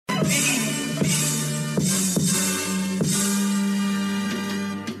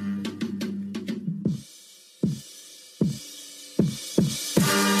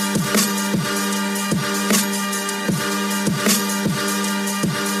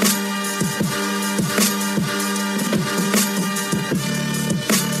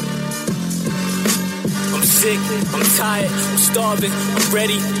sick, I'm tired, I'm starving, I'm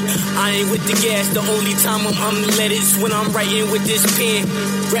ready. I ain't with the gas, the only time I'm let is when I'm writing with this pen.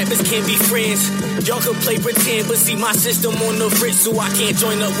 Rappers can't be friends, y'all could play pretend, but see my system on the fritz, so I can't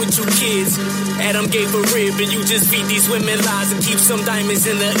join up with you kids. Adam gave a rib, and you just feed these women lies and keep some diamonds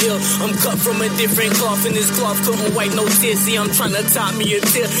in the ear. I'm cut from a different cloth, and this cloth couldn't wipe no tears. See, I'm trying to top me a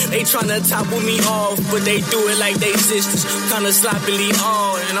tear, they trying to topple me off, but they do it like they sisters, kinda sloppily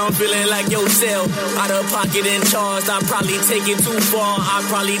all, and I'm feeling like yourself, out of pocket and charged. I probably take it too far, I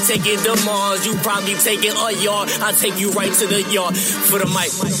probably take it to Mars, you probably take it a yard, I take you right to the yard for the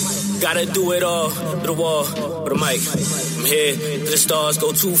mic. Gotta do it all for the wall, for the mic. I'm here, the stars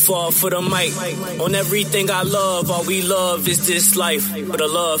go too far for the mic. On everything I love, all we love is this life. For the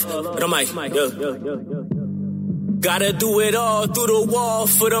love, for the mic. Yeah. Gotta do it all through the wall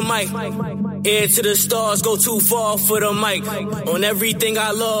for the mic. Here to the stars, go too far for the mic. On everything I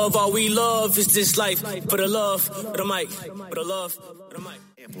love, all we love is this life. For the love, for the mic. For the love, for the mic.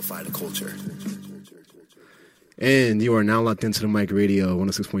 Amplify the culture. And you are now locked into the Mic Radio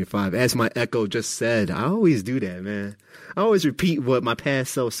 106.5. As my echo just said, I always do that, man. I always repeat what my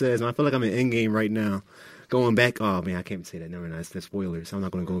past self says, and I feel like I'm in Endgame right now. Going back, oh man, I can't say that. Never mind, that's spoilers. I'm not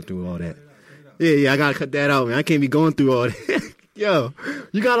going to go through all that. Yeah, I got to cut that out, man. I can't be going through all that. Yo,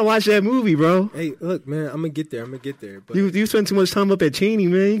 you got to watch that movie, bro. Hey, look, man, I'm going to get there. But you spent too much time up at Cheney,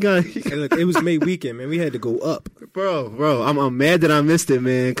 man. Hey, look, it was May weekend, man. We had to go up. Bro, I'm mad that I missed it,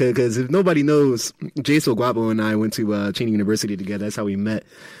 man, because if nobody knows, Jason Guapo and I went to Cheney University together. That's how we met.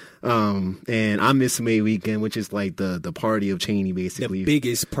 And I miss May weekend, which is like the party of Cheney, basically. The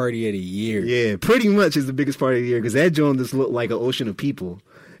biggest party of the year. Yeah, pretty much is the biggest party of the year, because that joint just looked like an ocean of people.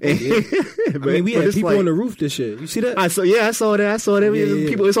 Yeah. I mean, we had people on the roof this shit. You see that? I saw that. Yeah.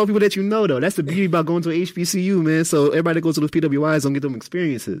 It's all people that you know, though. That's the beauty about going to a HBCU, man. So everybody that goes to those PWIs don't get them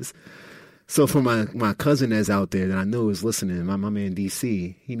experiences. So for my cousin that's out there that I know is listening, my man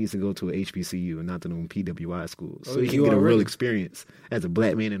DC, he needs to go to a HBCU and not to them PWI schools, so he can get a real experience as a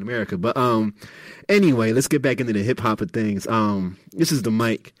black man in America. But anyway, let's get back into the hip hop of things. This is the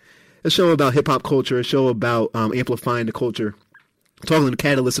Mic, a show about hip hop culture, a show about amplifying the culture, talking to the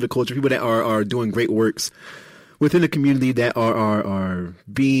catalysts of the culture, people that are doing great works within the community, that are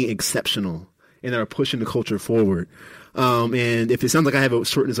being exceptional and that are pushing the culture forward. And if it sounds like I have a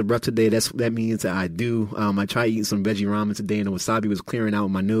shortness of breath today, that means that I do. I tried eating some veggie ramen today, and the wasabi was clearing out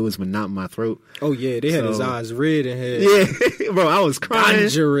my nose, but not in my throat. Oh yeah, they had his eyes red and head. Yeah, bro, I was crying.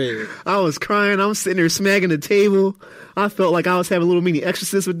 Red. I was crying. I'm sitting there smacking the table. I felt like I was having a little mini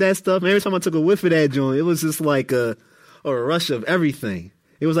exorcist with that stuff. And every time I took a whiff of that joint, it was just like a rush of everything.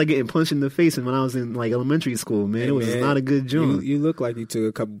 It was like getting punched in the face when I was in like elementary school, man. It was not a good joint. You look like you took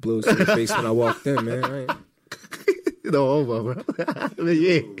a couple blows to the face when I walked in, man. Right? No, over, bro.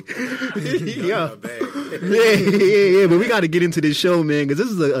 Yeah. But we got to get into this show, man, because this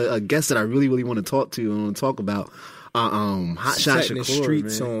is a guest that I really, really want to talk to and want to talk about. Hotshot Shakor, the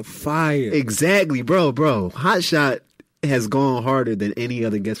streets man. On fire. Exactly, bro. Hotshot has gone harder than any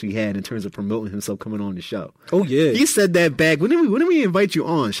other guest we had in terms of promoting himself coming on the show. Oh yeah, he said that back. When did we invite you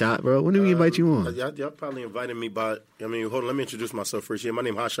on, Shot, bro? When did we invite you on? Y'all probably invited me, but hold on, let me introduce myself first. Yeah, my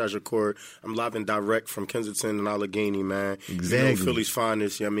name is Hotshot Shakor. I'm live and direct from Kensington and Allegheny, man. Exactly. Philly's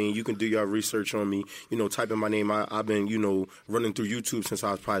finest. You can do your research on me. Type in my name. I've been, running through YouTube since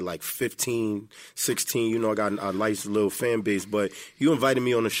I was probably like 15, 16. I got a nice little fan base. But you invited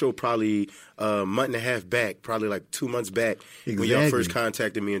me on the show probably a month and a half back, probably like 2 months back, when y'all first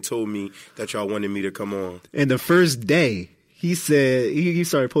contacted me and told me that y'all wanted me to come on. And the first day, he said, he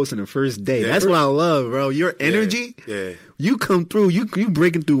started posting the first day. That's what I love, bro. Your energy. Yeah. You come through, you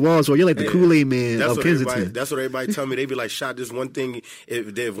breaking through walls, bro. You're like the Kool-Aid man of Kensington. That's what everybody tell me. They be like, Shot, this one thing,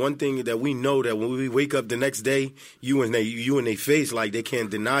 if there's one thing that we know, that when we wake up the next day, you in their face, like they can't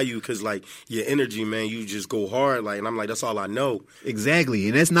deny you, because like your energy, man, you just go hard. Like, and I'm like, that's all I know. Exactly.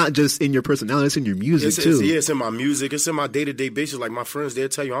 And that's not just in your personality, it's in your music too. It's in my music. It's in my day-to-day basis. Like my friends, they'll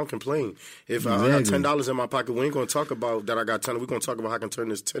tell you I don't complain. If I got $10 in my pocket, we ain't going to talk about that I got 10. We're going to talk about how I can turn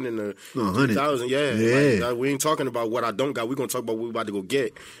this 10 into 100,000. Yeah. Like, we ain't talking about what I don't got. We're going to talk about what we about to go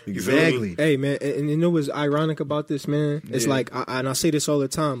get. Exactly. Hey, man, and you know what's ironic about this, man? It's like, and I say this all the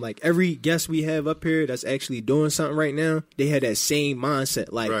time, like every guest we have up here that's actually doing something right now, they had that same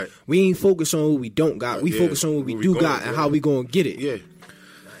mindset. Like, we ain't focused on what we don't got. We focus on what we do got and how we going to get it. Yeah.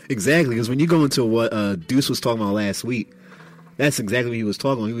 Exactly. Because when you go into what Deuce was talking about last week, that's exactly what he was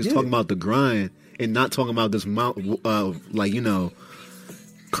talking about. He was talking about the grind and not talking about this crying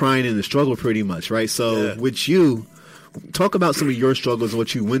in the struggle pretty much, right? So with you, talk about some of your struggles and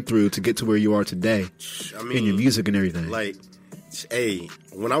what you went through to get to where you are today in your music and everything. Like, hey,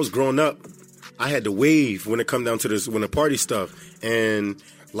 when I was growing up, I had the wave when it come down to this, when the party stuff, and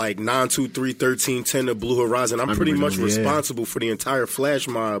like 9, 2, 3, 13, 10 of Blue Horizon. I'm pretty much responsible for the entire flash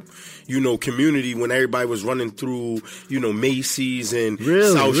mob, community when everybody was running through, Macy's and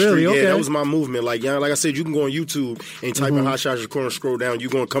South Street. Okay. Yeah, that was my movement. Like I said, you can go on YouTube and type in Hotshot Shakor and scroll down. You're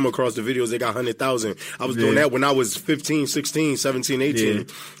going to come across the videos. They got 100,000. I was doing that when I was 15, 16, 17, 18. Yeah.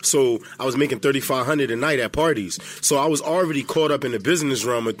 So I was making $3,500 a night at parties. So I was already caught up in the business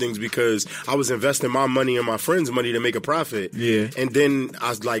realm of things because I was investing my money and my friends' money to make a profit. Yeah. And then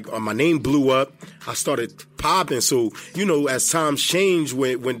my name blew up. I started popping. So, as times changed,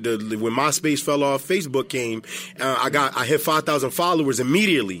 when MySpace fell off, Facebook came, I hit 5,000 followers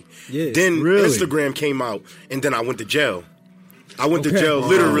immediatly. Yeah. Then Instagram came out, and then I went to jail. I went to jail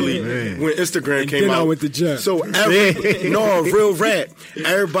literally when Instagram came out. Then I went to jail. So real rat.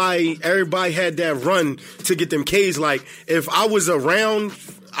 Everybody had that run to get them K's. Like, if I was around,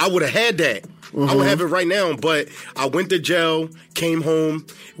 I would have had that. I would have it right now, but I went to jail, came home,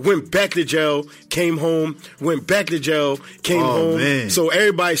 went back to jail, came home, went back to jail, came home. Man. So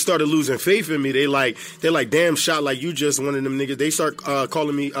everybody started losing faith in me. They're like, damn, shot, like you just one of them niggas. They start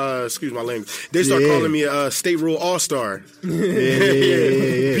calling me, excuse my language. They start calling me a State Rule All-Star.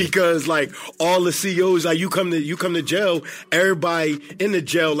 Yeah. Because like all the CEOs, like you come to jail, everybody in the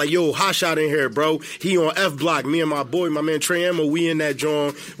jail, like, yo, Hotshot in here, bro. He on F Block. Me and my boy, my man Trey Ammo, we in that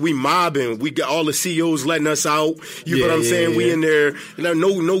joint. We mobbing. We got all the CEOs letting us out. You know what I'm saying? We in there. No,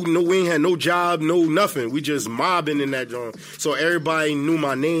 we ain't had no job, no nothing. We just mobbing in that joint. So everybody knew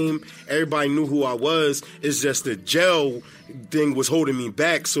my name. Everybody knew who I was. It's just the jail thing was holding me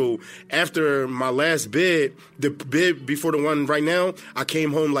back. So after my last bid, the bid before the one right now, I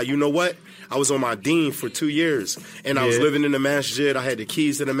came home like, you know what? I was on my dean for 2 years, and I was living in the masjid. I had the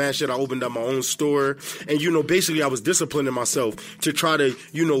keys to the masjid. I opened up my own store, and basically I was disciplining myself to try to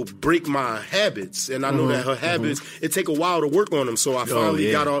break my habits. And I know that her habits, it take a while to work on them. So I finally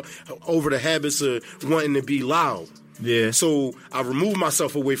got over the habits of wanting to be loud. Yeah. So I removed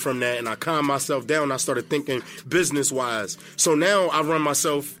myself away from that, and I calmed myself down. I started thinking business-wise. So now I run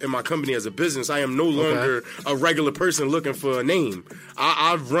myself and my company as a business. I am no longer a regular person looking for a name.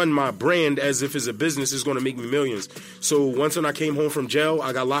 I run my brand as if it's a business. It's going to make me millions. So once when I came home from jail,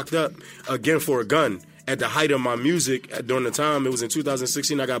 I got locked up again for a gun. At the height of my music, during the time, it was in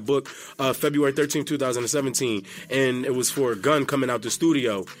 2016, I got booked February 13, 2017, and it was for a gun coming out the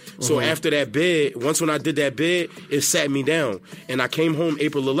studio. So after that bid, once when I did that bid, it sat me down, and I came home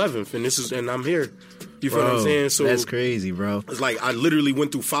April 11th, and I'm here. You feel what I'm saying? So that's crazy, bro. It's like I literally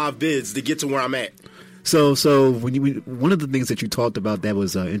went through 5 bids to get to where I'm at. So when one of the things that you talked about that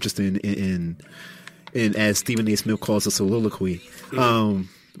was interesting in as Stephen A. Smith calls a soliloquy.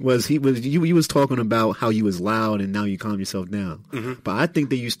 You was talking about how you was loud and now you calm yourself down. But I think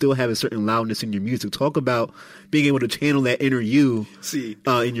that you still have a certain loudness in your music. Talk about being able to channel that inner you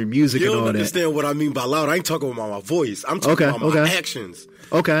in your music and all that. You don't understand what I mean by loud. I ain't talking about my voice. I'm talking about my actions.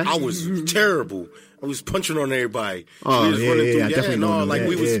 Okay. I was terrible. I was punching on everybody. Oh, we was running through. I definitely know. Like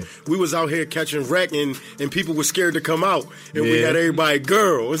we was out here catching wreck, and people were scared to come out, and we had everybody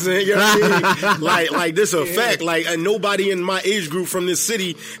girls. You know what I mean? like this a fact. Like, and nobody in my age group from this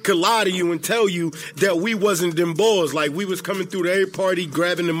city could lie to you and tell you that we wasn't them boys. Like, we was coming through to every party,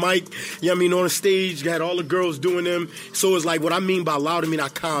 grabbing the mic. You know what I mean? On the stage, had all the girls doing them. So it's like, what I mean by loud, I mean I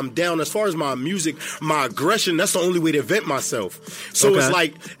calmed down. As far as my music, my aggression, that's the only way to vent myself. So it's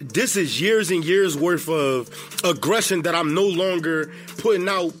like, this is years and years worth of aggression that I'm no longer putting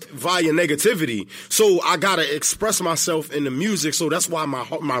out via negativity. So I gotta express myself in the music. So that's why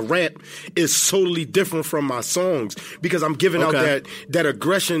my rap is totally different from my songs, because I'm giving out that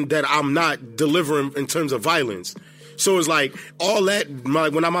aggression that I'm not delivering in terms of violence. So it's like all that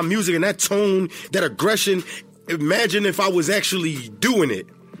when I'm on music and that tone, that aggression. Imagine if I was actually doing it.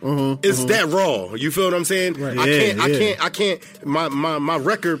 It's that raw. You feel what I'm saying? Right. I can't. My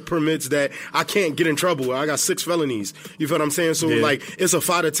record permits that I can't get in trouble. I got 6 felonies. You feel what I'm saying? So like, it's a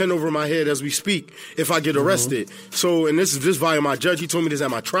 5 to 10 over my head as we speak if I get arrested. So, and this is via my judge. He told me this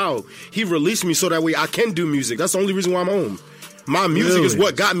at my trial. He released me so that way I can do music. That's the only reason why I'm home. My music is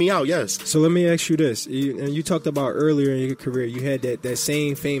what got me out, yes. So let me ask you this. You talked about earlier in your career, you had that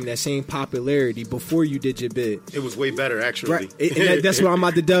same fame, that same popularity before you did your bid. It was way better, actually. Right. And that's what I'm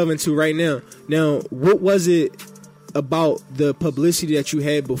about to delve into right now. Now, what was it about the publicity that you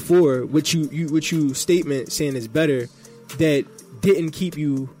had before, which you statement saying is better, that didn't keep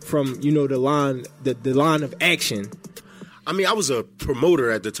you from, the line of action? I mean, I was a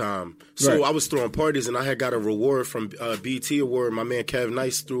promoter at the time. So I was throwing parties, and I had got a reward from BT Award. My man Kev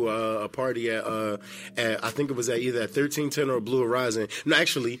Nice threw a party at I think it was at either at 1310 or Blue Horizon. No,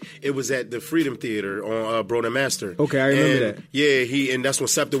 actually, it was at the Freedom Theater on Broad and Master. Okay, I remember that. Yeah, and that's when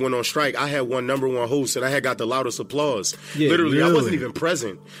SEPTA went on strike. I had won #1 host, and I had got the loudest applause. Yeah, Literally, really? I wasn't even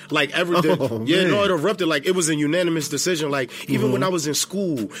present. Like it erupted. Like it was a unanimous decision. Like even when I was in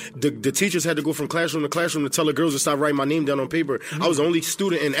school, the teachers had to go from classroom to classroom to tell the girls to stop writing my name down on paper. I was the only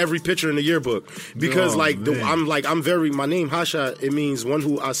student in every picture in the yearbook because my name Hotshot. It means one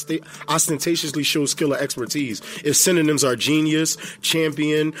who ostentatiously shows skill or expertise. Its synonyms are genius,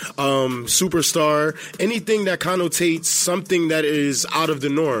 champion, superstar, anything that connotates something that is out of the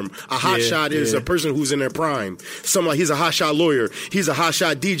norm. A hotshot is a person who's in their prime. He's a hotshot lawyer. He's a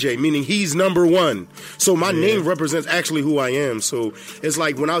hotshot DJ, meaning he's #1. So my name represents actually who I am. So it's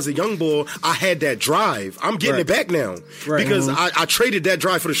like when I was a young boy, I had that drive. I'm getting it back now because I traded that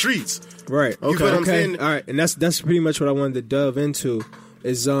drive for the streets. Right. You know what I'm saying? All right. And that's pretty much what I wanted to delve into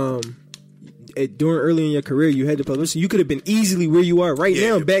is during early in your career, you had the publicity. You could have been easily where you are right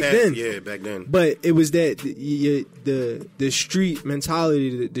now back then. Yeah, back then. But it was that the street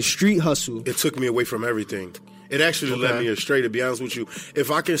mentality, the street hustle. It took me away from everything. It actually led me astray, to be honest with you.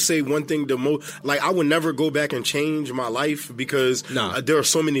 If I can say one thing, I would never go back and change my life because there are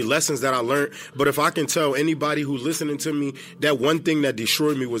so many lessons that I learned. But if I can tell anybody who's listening to me that one thing that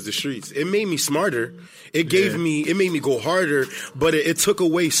destroyed me was the streets. It made me smarter. It made me go harder, but it took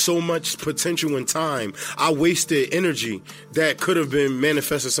away so much potential and time. I wasted energy that could have been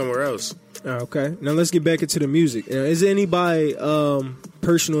manifested somewhere else. Okay. Now let's get back into the music. Is there anybody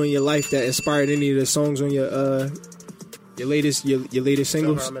personal in your life that inspired any of the songs on your latest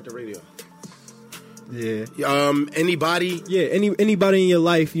singles? I'm at the radio. Yeah. Anybody? Yeah. Anybody in your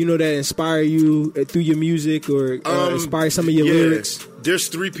life that inspire you through your music or inspire some of your lyrics? There's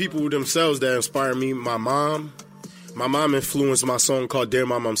 3 people themselves that inspire me. My mom. My mom influenced my song called "Dear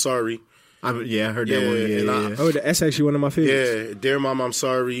Mom, I'm Sorry." I heard that one. Oh, that's actually one of my favorites. Yeah, "Dear Mom, I'm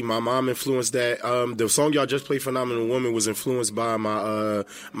Sorry." My mom influenced that. The song y'all just played, "Phenomenal Woman," was influenced by my heart.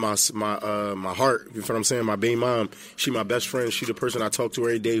 You know what I'm saying? My baby mom. She my best friend. She the person I talk to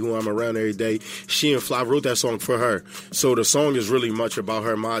every day, who I'm around every day. I wrote that song for her. So the song is really much about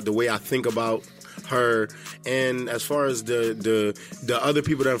her. The way I think about her. And as far as the other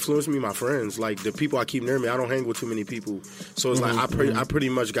people that influence me, my friends, like the people I keep near me, I don't hang with too many people. So it's I pretty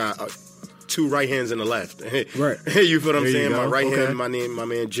much got 2 right hands and a left. Right. You feel what I'm saying? My right hand, my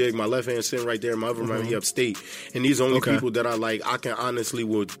man Jig, my left hand sitting right there, my other man, he upstate. And these are only people that I can honestly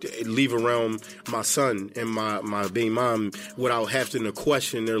would leave around my son and my baby mom without having to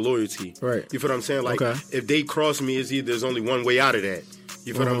question their loyalty. Right. You feel what I'm saying? Like if they cross me, there's only one way out of that.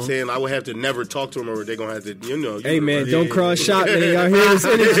 You feel what I'm saying? I would have to never talk to them, or they're going to have to, Hey, man, don't cross shop, man. Y'all hear this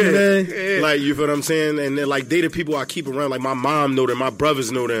energy, man. Like, you feel what I'm saying? And then, they the people I keep around. Like, my mom know them. My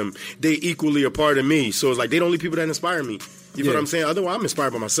brothers know them. They equally a part of me. So it's like, they the only people that inspire me. You feel what I'm saying? Otherwise, I'm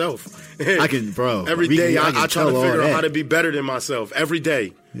inspired by myself. Every day, I try to figure out how to be better than myself. Every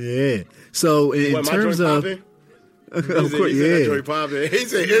day. Yeah. So, in terms of... Of course, He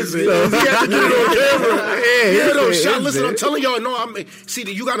said, "Is it?" He had to get it on camera. Shot. Listen, I'm telling y'all. No,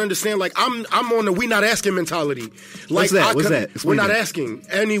 you got to understand. Like, I'm on the we not asking mentality. Like, What's that? We're not asking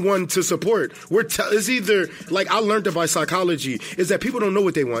anyone to support. It's either like I learned it by psychology. Is that people don't know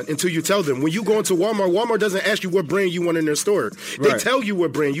what they want until you tell them. When you go into Walmart doesn't ask you what brand you want in their store. They tell you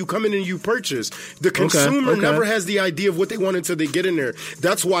what brand. You come in and you purchase. The consumer never has the idea of what they want until they get in there.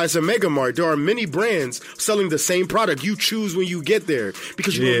 That's why it's a mega mart. There are many brands selling the same product. You choose when you get there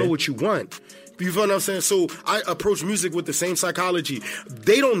because you don't know what you want. You feel what I'm saying? So I approach music with the same psychology.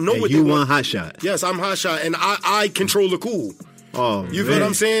 They don't know what they want. You want Hotshot. Yes, I'm Hotshot, and I control the cool. Oh, you feel what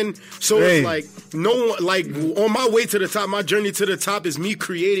I'm saying? So it's like on my way to the top, my journey to the top is me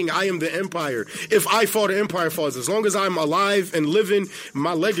creating. I am the empire. If I fall, the empire falls. As long as I'm alive and living,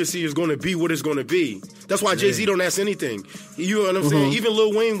 my legacy is going to be what it's going to be. That's why Jay-Z don't ask anything. You know what I'm saying? Even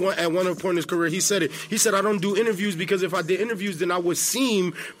Lil Wayne, at one point in his career, he said it. He said, "I don't do interviews because if I did interviews, then I would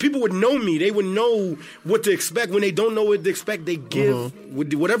people would know me. They would know what to expect. When they don't know what to expect, they give.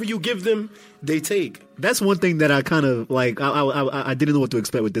 Whatever you give them, they take." That's one thing that I kind of like. I didn't know what to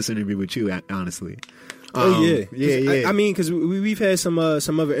expect with this interview with you, honestly. Yeah. I mean, because we've had some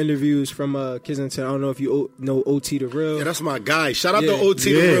other interviews from Kensington. I don't know if you know OT the Real. Yeah, that's my guy. Shout out to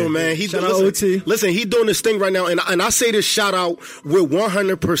OT the Real, man. Shout out OT. Listen, he doing this thing right now, and I say this shout out with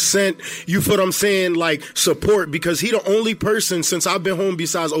 100%. You feel what I'm saying? Like support, because he the only person since I've been home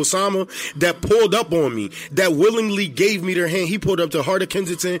besides Osama that pulled up on me, that willingly gave me their hand. He pulled up to Heart of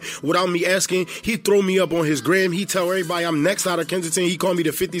Kensington without me asking. He throw me up on his gram. He tell everybody I'm next out of Kensington. He called me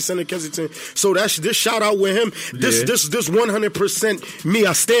the 50 Cent of Kensington. So that's this shout out with him. This 100% me.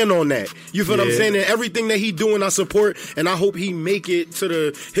 I stand on that. You feel what I'm saying? And everything that he doing, I support, and I hope he make it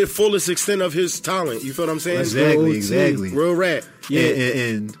to his fullest extent of his talent. You feel what I'm saying? Exactly. Real rap. Yeah,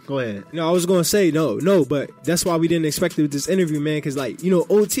 and go ahead. No, I was gonna say no, but that's why we didn't expect it with this interview, man. Because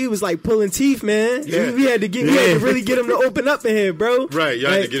OT was like pulling teeth, man. Yeah. We had to really get him to open up in here, bro. Right,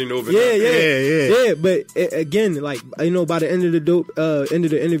 y'all had to get him to open up. Yeah. But again, by the end of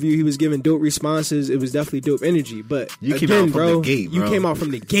the interview, he was giving dope responses. It was definitely dope energy. But you came out from the gate, bro. You came out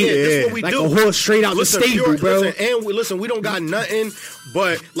from the gate. Yeah, that's what we like do. A horse straight out the stable, bro. Listen, we don't got nothing.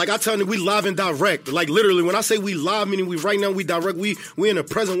 But like I tell you, we live and direct. Like literally, when I say we live, meaning we right now we direct. We in the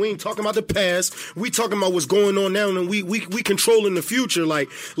present. We ain't talking about the past. We talking about what's going on now, and we controlling the future. Like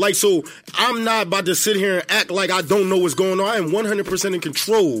so, I'm not about to sit here and act like I don't know what's going on. I am 100% in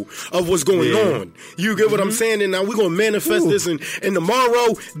control of what's going on. You get what I'm saying? And now we're gonna manifest this, and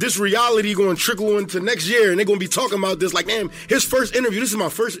tomorrow this reality going to trickle into next year, and they're gonna be talking about this. Like, damn, his first interview. This is my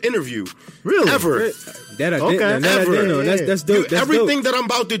first interview, really, ever. That's dope. Everything that I'm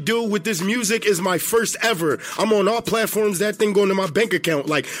about to do with this music is my first ever. I'm on all platforms. That thing going to my bank account.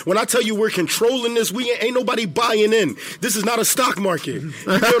 Like when I tell you we're controlling this, we ain't nobody buying in. This is not a stock market. You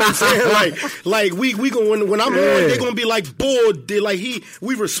know what I'm saying? Like we going when I'm on, they're gonna be like bored. Like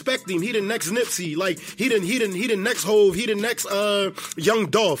we respect him. He the next Nipsey. Like he the next Hove. He the next Young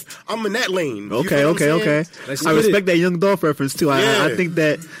Dolph. I'm in that lane. Okay. I respect that Young Dolph reference too. I think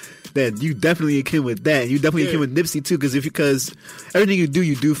that you definitely akin with that. You definitely akin with Nipsey too, because everything you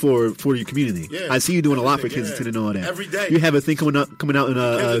do for your community. Yeah. I see you doing a lot for Kensington and all that. Every day. You have a thing coming out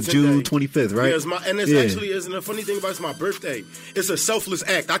in June 25th, right? Yeah, actually isn't a funny thing about it's my birthday. It's a selfless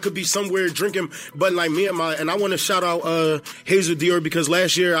act. I could be somewhere drinking, but like me and I want to shout out Hazel Dior, because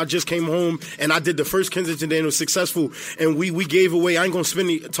last year I just came home and I did the first Kensington Day and it was successful, and we gave away. I ain't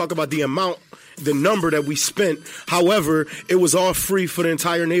gonna talk about the amount. The number that we spent. However, it was all free for the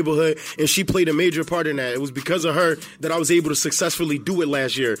entire neighborhood, and she played a major part in that. It was because of her that I was able to successfully do it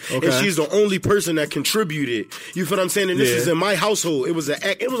last year. Okay. And she's the only person that contributed. You feel what I'm saying? And this is in my household. It was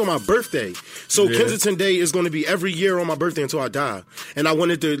on my birthday. So Kensington Day is going to be every year on my birthday until I die. And I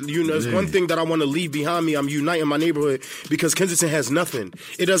wanted to, it's one thing that I want to leave behind me. I'm uniting my neighborhood because Kensington has nothing.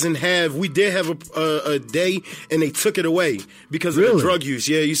 It doesn't have, we did have a day and they took it away because of the drug use.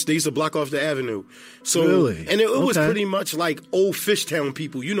 Yeah, they used to block off the avenue. So, and it was pretty much like old Fishtown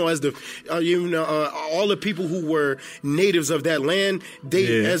people, as all the people who were natives of that land,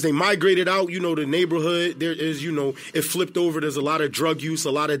 as they migrated out, the neighborhood, there is, it flipped over. There's a lot of drug use,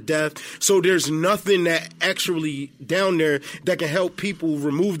 a lot of death. So there's nothing that actually down there that can help people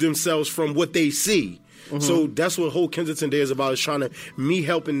remove themselves from what they see. So that's what whole Kensington Day is about, is me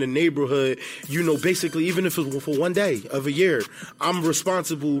helping the neighborhood, basically, even if it's for one day of a year, I'm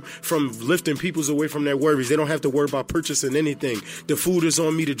responsible from lifting people's away from their worries. They don't have to worry about purchasing anything. The food is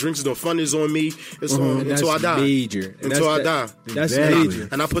on me, the drinks, the fun is on me. It's on until I die. Major. Until I die. That's major.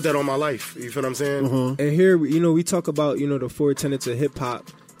 And I put that on my life. You feel what I'm saying? And here, we talk about, the four tenets of hip hop.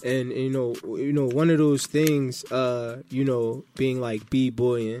 And, one of those things, being like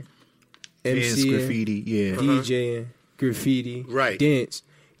b-boying, MCing, graffiti, DJing, graffiti, right, dance.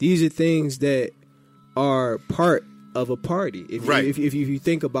 These are things that are part of a party. If you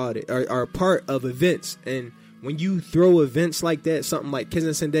think about it, are part of events. And when you throw events like that, something like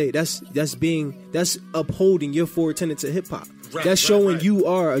Kensington Day, that's upholding your four tenets of hip hop. That's showing you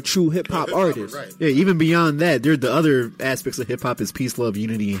are a true hip hop artist. Yeah, even beyond that, there's the other aspects of hip hop is peace, love,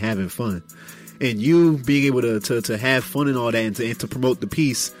 unity, and having fun. And you being able to have fun and all that, and to promote the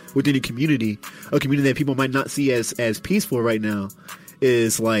peace within a community that people might not see as peaceful right now,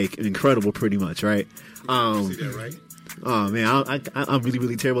 is like incredible, pretty much, right? See that, right? Oh man, I'm really,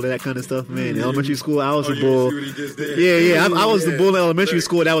 really terrible at that kind of stuff, man. In elementary school, I was a bull. Yeah, I was the bull in elementary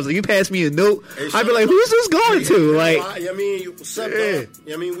school. That was like, you pass me a note, I'd be like, who's this going to? Like, what's up, dog?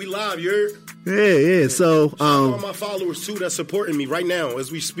 We live, you're. Yeah. So, all my followers too that's supporting me right now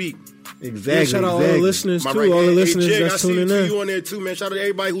as we speak. Exactly. Shout out all the listeners too. All the listeners that's tuning in. I see you on there too, man. Shout out to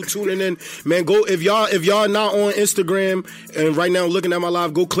everybody who tuning in, man. Go if y'all not on Instagram and right now looking at my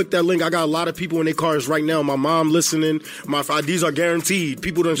live, go click that link. I got a lot of people in their cars right now. My mom listening. These are guaranteed.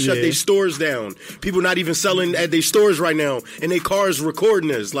 People done shut their stores down. People not even selling at their stores right now, and their cars recording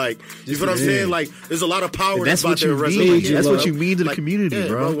this. Like, you know what I'm saying? Like, there's a lot of power that's about what you mean. That's what you mean to the community,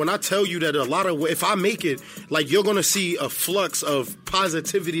 bro. When I tell you that a lot of if I make it, like you're gonna see a flux of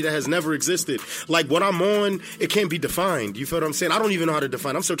positivity that has never existed. Like what I'm on, it can't be defined. You feel what I'm saying? I don't even know how to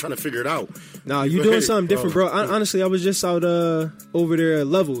define. I'm still trying to figure it out. Nah, you doing something different, bro. Honestly, I was just out over there at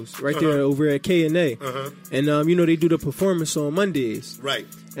Levels, right there over at K&A. And they do the performance on Mondays. Right.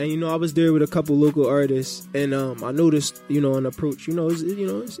 And I was there with a couple local artists, and I noticed, an approach.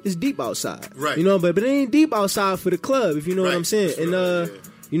 It's deep outside, right? But it ain't deep outside for the club, if you know what I'm saying.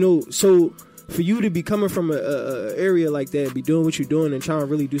 And so for you to be coming from a area like that, be doing what you're doing, and trying to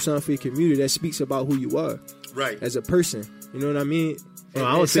really do something for your community, that speaks about who you are, right, as a person. You know what I mean? Bro,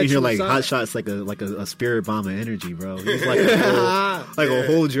 I was sitting here like Hotshot's like a spirit bomber energy, bro. He's like a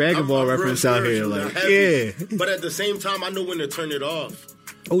whole Dragon Ball reference out here, like But at the same time, I know when to turn it off.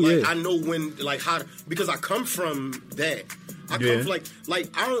 Oh yeah, I know when, because I come from that. I come from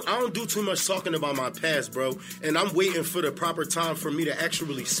I don't do too much talking about my past, bro. And I'm waiting for the proper time for me to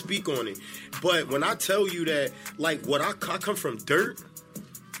actually speak on it. But when I tell you that, like, what I come from dirt.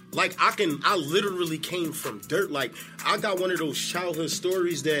 Like, I literally came from dirt. Like, I got one of those childhood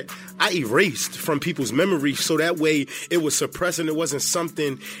stories that I erased from people's memories so that way it was suppressed and it wasn't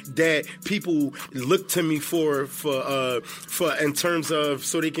something that people look to me for in terms of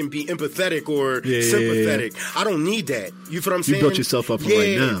so they can be empathetic or sympathetic. Yeah. I don't need that. You feel what I'm saying? You built yourself up for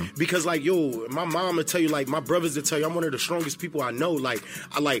right now. Because, like, my mom would tell you, like, my brothers would tell you, I'm one of the strongest people I know. Like,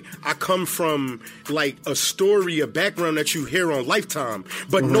 I come from, like, a story, a background that you hear on Lifetime,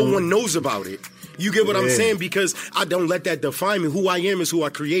 but no one knows about it. You get what I'm saying? Because I don't let that define me. Who I am is who I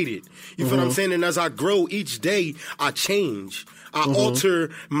created. You feel what I'm saying? And as I grow each day, I change. I alter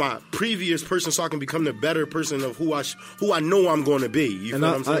my previous person so I can become the better person of who I know I'm going to be. You feel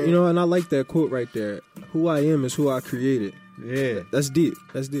what I'm saying? And I like that quote right there. Who I am is who I created. Yeah, that's deep.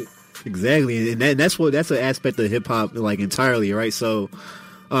 That's deep. Exactly, and that's an aspect of hip hop, like, entirely, right? So,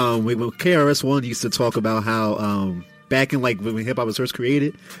 when KRS-One used to talk about how back in, like, when hip hop was first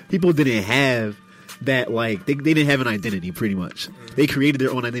created, people didn't have that, like, they didn't have an identity, pretty much. They created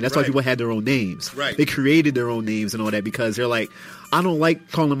their own identity. That's why people had their own names. Right. They created their own names and all that because they're like, I don't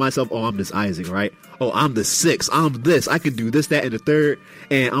like calling myself, oh, I'm this Isaac, right? Oh, I'm the sixth. I'm this. I can do this, that, and the third,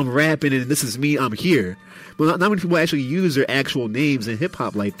 and I'm rapping, and this is me. I'm here. But not many people actually use their actual names in hip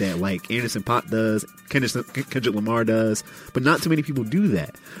hop like that, like Anderson .Paak does, Kendrick Lamar does, but not too many people do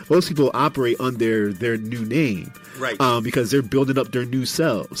that. Most people operate under their new name, right? Because they're building up their new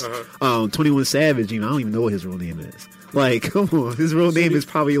selves. 21 Savage, I don't even know what his real name is. Like, come on, his real name is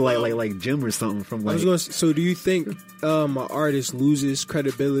probably like Jim or something from like. So, do you think an artist loses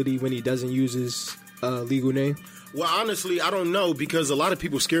credibility when he doesn't use his legal name? Well, honestly, I don't know because a lot of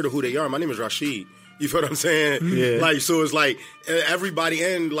people are scared of who they are. My name is Rashid. You feel what I'm saying? Yeah. Like, so it's like everybody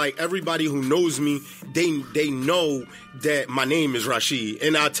who knows me, they know that my name is Rashid.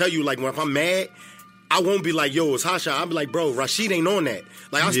 And I'll tell you, like, when I'm mad, I won't be like, yo, it's Hotshot. I'll be like, bro, Rashid ain't on that.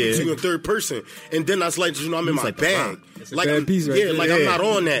 Like, I speak to you in third person. And then that's like, I'm in my bag. Like, I'm not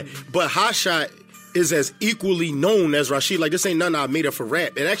on that. But Hotshot is as equally known as Rashid. Like, this ain't nothing I made up for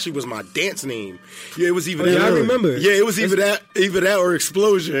rap. It actually was my dance name. Yeah, it was either that. I remember. Yeah, it was either that or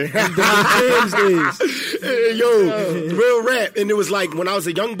Explosion. Real rap. And it was like, when I was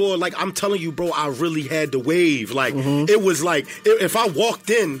a young boy, like, I'm telling you, bro, I really had the wave. Like, it was like, if I walked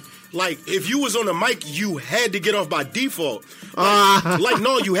in, like, if you was on the mic, you had to get off by default.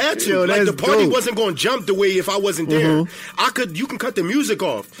 No, you had to. Yo, like, the party dope. wasn't going to jump the way if I wasn't there. You can cut the music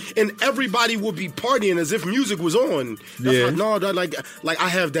off, and everybody would be partying as if music was on. Like I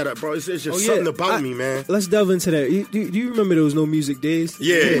have that, bro. It's just something about me, man. Let's delve into that. Do you remember those No Music Days?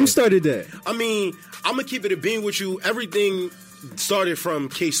 Yeah. Who started that? I mean, I'm gonna keep it a bean with you. Everything started from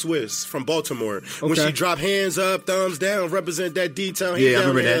K-Swiss from Baltimore. When she dropped hands up, thumbs down, represent that D-Town. Yeah, I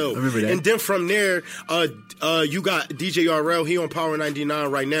remember that. And then from there, you got DJ RL. He on Power 99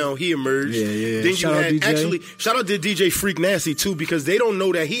 right now. He emerged. Yeah. Then shout out to DJ Freak Nasty too, because they don't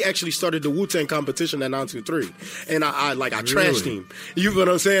know that he actually started the Wu-Tang competition at 923. And I trashed him. You know what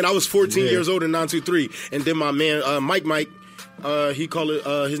I'm saying? I was 14 years old in 923. And then my man, Mike, he called it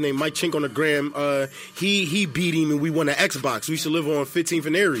his name Mike Chink on the gram. He beat him and we won an Xbox. We used to live on 15th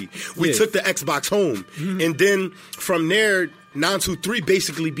and Erie. We took the Xbox home, and then from there 923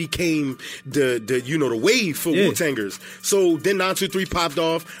 basically became the you know, the wave for Wu-Tangers. So then 923 popped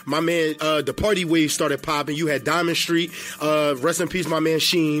off. My man, the party wave started popping. You had Diamond Street. Rest in peace, my man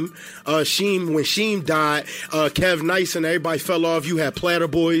Sheem. Sheem, when Sheem died, Kev Nice and everybody fell off. You had Platter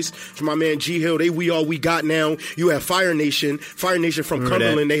Boys, my man G Hill. They We All We Got Now. You had Fire Nation from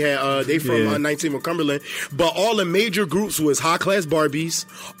Cumberland. They had they from 19 from Cumberland. But all the major groups was High Class Barbies,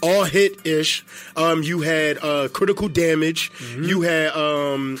 all hit-ish. You had Critical Damage. You had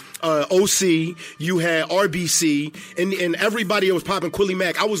OC, you had RBC, and everybody that was popping Quilly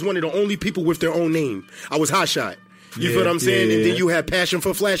Mac. I was one of the only people with their own name. I was Hotshot. You feel what I'm saying? And then you had Passion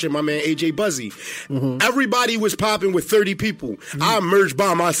for Flashing, my man AJ Buzzy. Everybody was popping with 30 people. I emerged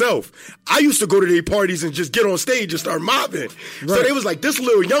by myself. I used to go to their parties and just get on stage and start mobbing. So they was like, this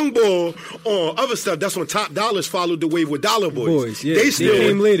little young boy on other stuff. That's when Top Dollars followed the wave with Dollar Boys. They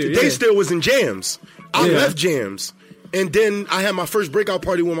came later. They still was in jams. I left jams. And then I had my first breakout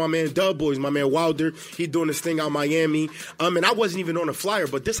party with my man Dub Boys, my man Wilder. He doing this thing out Miami. And I wasn't even on a flyer,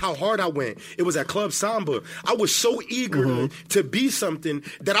 but this how hard I went. It was at Club Samba. I was so eager to be something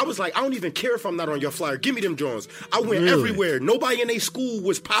that I was like, I don't even care if I'm not on your flyer. Give me them Jones. I went everywhere. Nobody in their school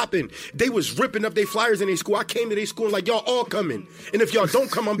was popping. They was ripping up their flyers in their school. I came to their school and like, y'all all coming. And if y'all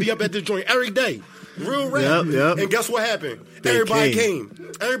don't come, I'm be up at this joint every day. Real rap. And guess what happened? Everybody came.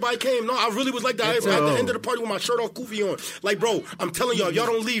 Everybody came. No, I really was like that. At the end of the party with my shirt off, goofy on. Like, bro, I'm telling y'all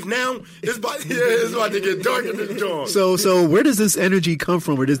don't leave now. It's about to get dark in this joint. So where does this energy come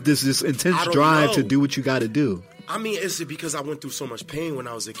from? Where this intense drive to do what you got to do? I mean, it's because I went through so much pain when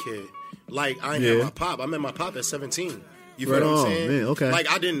I was a kid. Like, I ain't had my pop. I met my pop at 17. You feel what I'm saying? Man, okay. Like,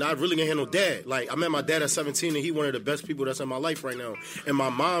 I really didn't have no dad. Like, I met my dad at 17, and he one of the best people that's in my life right now. And my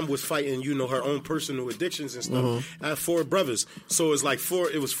mom was fighting, you know, her own personal addictions and stuff. I had 4 brothers. So it's like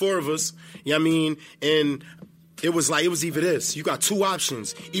it was 4 of us. You know what I mean? And it was either this. You got 2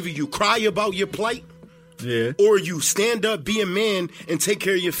 options. Either you cry about your plight, or you stand up, be a man, and take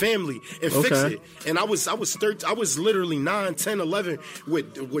care of your family and fix it. And I was 13, I was literally 9, 10, 11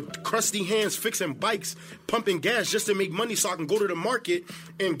 with crusty hands fixing bikes, pumping gas just to make money so I can go to the market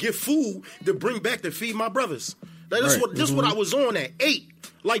and get food to bring back to feed my brothers. Like, this what I was on at 8.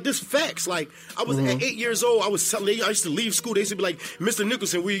 Like, this facts. Like, I was at 8 years old. I used to leave school. They used to be like, Mr.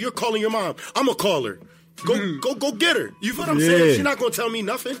 Nicholson, you're calling your mom. I'm going to call her. Go get her. You feel what I'm saying? She's not gonna tell me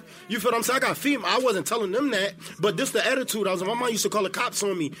nothing. You feel what I'm saying? I got female. I wasn't telling them that, but this the attitude. My mom used to call the cops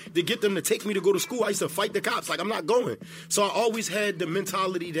on me to get them to take me to go to school. I used to fight the cops. Like, I'm not going. So I always had the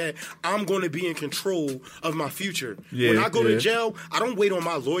mentality that I'm going to be in control of my future. When I go to jail, I don't wait on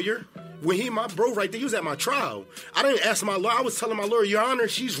my lawyer. When my bro right there, he was at my trial. I didn't ask my lawyer. I was telling my lawyer, Your Honor,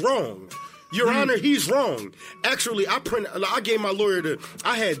 she's wrong. Your Honor, he's wrong. Actually, I gave my lawyer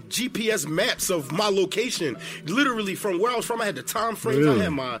I had GPS maps of my location. Literally from where I was from, I had the time frames. I had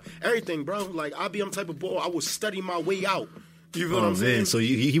my everything, bro. Like, I'm the type of boy, I would study my way out. You know what I'm saying? So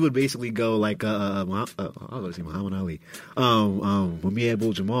he would basically go like, I was going to say Muhammad Ali. When we had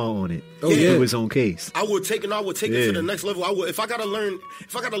Bull Jamal on it, do his own case. I would take it to the next level. If I gotta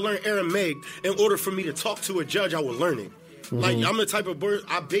learn Aramaic in order for me to talk to a judge, I would learn it. Like, I'm the type of bird,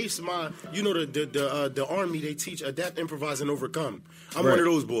 I base my, you know, the army, they teach adapt, improvise, and overcome. I'm one of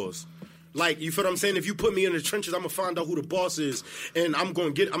those boys. Like, you feel what I'm saying? If you put me in the trenches, I'm going to find out who the boss is, and I'm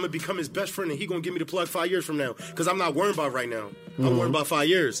going to become his best friend, and he going to give me the plug 5 years from now, because I'm not worried about right now. I'm worried about 5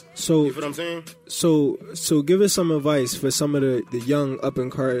 years. So, you feel what I'm saying? So give us some advice for some of the young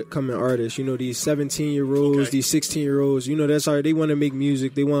up-and-coming artists, you know, these 17-year-olds, these 16-year-olds, you know, that's all right. They want to make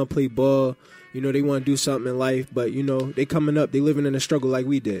music, they want to play ball. You know, they want to do something in life, but, you know, they coming up, they living in a struggle like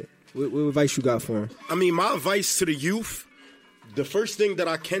we did. What advice you got for them? I mean, my advice to the youth, the first thing that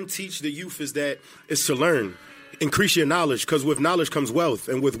I can teach the youth is to learn. Increase your knowledge, because with knowledge comes wealth,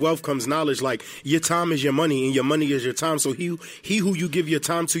 and with wealth comes knowledge. Like, your time is your money, and your money is your time. So he who you give your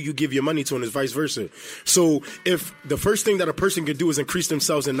time to, you give your money to, and it's vice versa. So if the first thing that a person can do is increase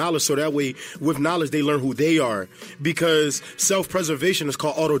themselves in knowledge, so that way with knowledge they learn who they are, because self-preservation is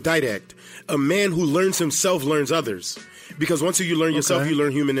called autodidact. A man who learns himself learns others. Because once you learn yourself, you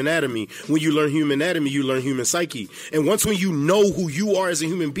learn human anatomy. When you learn human anatomy, you learn human psyche. And once when you know who you are as a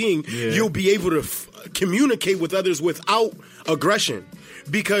human being, you'll be able to communicate with others without aggression.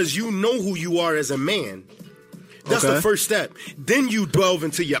 Because you know who you are as a man. That's the first step. Then you delve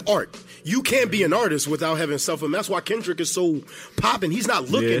into your art. You can't be an artist without having self. And that's why Kendrick is so popping. He's not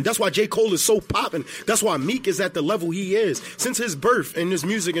looking. That's why J. Cole is so popping. That's why Meek is at the level he is. Since his birth in this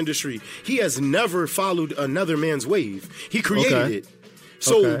music industry, he has never followed another man's wave. He created it.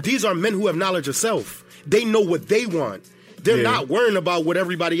 So these are men who have knowledge of self. They know what they want. They're not worrying about what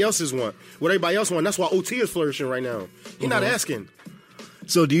everybody else want. That's why OT is flourishing right now. You're not asking.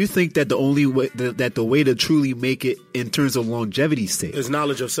 So do you think that the only way that the way to truly make it in terms of longevity's sake is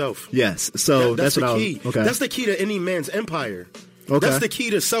knowledge of self? Yes. So that's the what key. Okay. That's the key to any man's empire. Okay. That's the key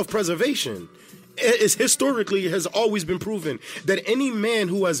to self-preservation. It's historically has always been proven that any man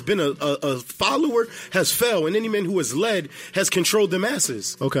who has been a follower has fell, and any man who has led has controlled the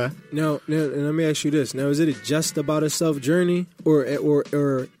masses. Okay. Now, let me ask you this. Now, is it just about a self journey, or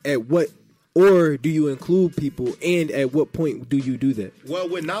at what? Or do you include people, and at what point do you do that? Well,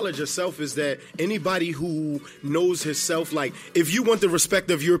 with knowledge of self is that anybody who knows himself, like, if you want the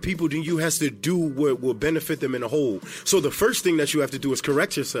respect of your people, then you have to do what will benefit them in a whole. So the first thing that you have to do is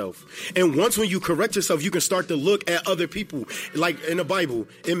correct yourself. And once when you correct yourself, you can start to look at other people. Like in the Bible,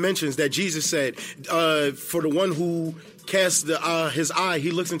 it mentions that Jesus said, for the one who casts his eye,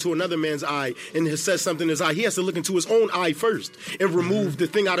 he looks into another man's eye and says something in his eye. He has to look into his own eye first and remove the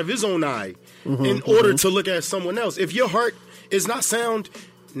thing out of his own eye in order to look at someone else. If your heart is not sound,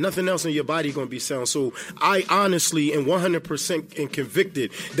 nothing else in your body going to be sound. So I honestly and 100% am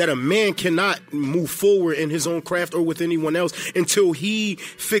convicted that a man cannot move forward in his own craft or with anyone else until he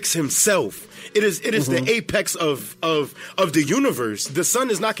fix himself. It is the apex of the universe. The sun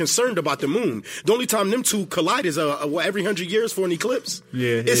is not concerned about the moon. The only time them two collide is every 100 years for an eclipse.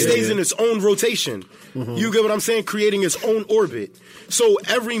 It stays in its own rotation. You get what I'm saying? Creating its own orbit. So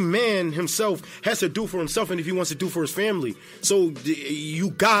every man himself has to do for himself, and if he wants to do for his family. So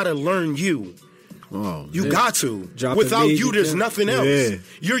you gotta learn you. Oh, you got to. Dropping Without you, there's nothing else. Yeah.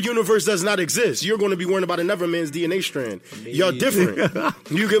 Your universe does not exist. You're going to be worrying about another man's DNA strand. Y'all different.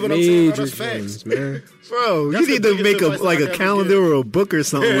 You get what I'm saying? No, that's facts. Man. Bro, That's you need the to biggest make advice like I a can calendar ever or a book or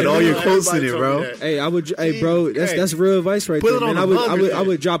something with all your quotes in it, bro. Hey, bro, that's real advice right Put there, it man. on I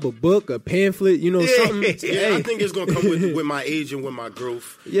would drop a book, a pamphlet, something. Yeah, I think it's going to come with my age and with my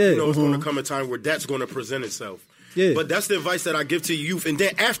growth. Yeah. It's going to come a time where that's going to present itself. Yeah. But that's the advice that I give to youth. And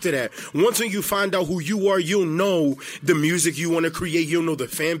then after that, once you find out who you are, you'll know the music you want to create. You'll know the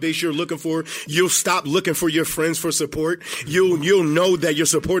fan base you're looking for. You'll stop looking for your friends for support. You'll know that your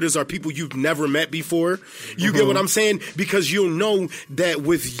supporters are people you've never met before. You get what I'm saying? Because you'll know that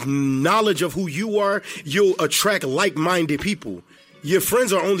with knowledge of who you are, you'll attract like-minded people. Your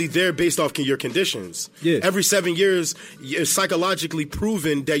friends are only there based off your conditions. Yeah. Every 7 years, it's psychologically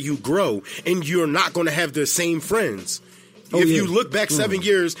proven that you grow, and you're not going to have the same friends. You look back 7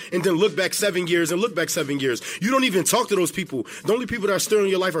 years and then look back 7 years and look back 7 years, you don't even talk to those people. The only people that are still in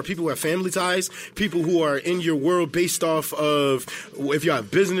your life are people who have family ties, people who are in your world based off of if you have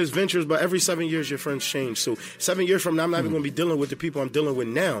business ventures. But every 7 years, your friends change. So 7 years from now, I'm not even going to be dealing with the people I'm dealing with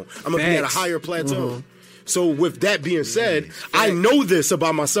now. I'm going to be at a higher plateau. So with that being said, I know this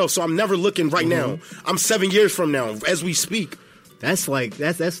about myself, so I'm never looking right now. I'm 7 years from now as we speak. That's like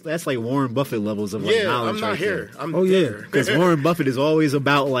Warren Buffett levels of knowledge. I'm not right here. there. I'm there. Because Warren Buffett is always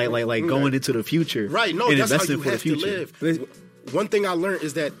about like going into the future, right? No, and that's how investing you for the have to future. live. One thing I learned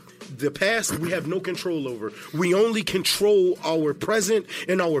is that the past we have no control over. We only control our present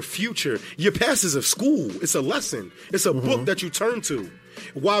and our future. Your past is a school. It's a lesson. It's a book that you turn to.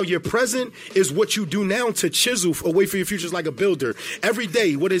 While your present is what you do now to chisel away for your future is like a builder. Every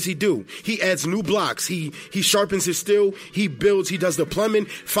day, what does he do? He adds new blocks. He sharpens his steel. He builds. He does the plumbing.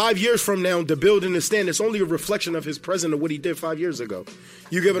 5 years from now, the building is standing. It's only a reflection of his present of what he did 5 years ago.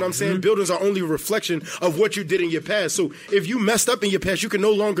 You get what I'm saying? Buildings are only a reflection of what you did in your past. So if you messed up in your past, you can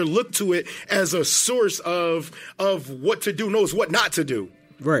no longer look to it as a source of what to do. No, it's what not to do.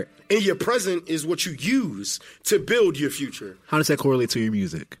 Right. And your present is what you use to build your future. How does that correlate to your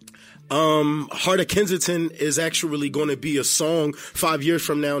music? Heart of Kensington is actually going to be a song 5 years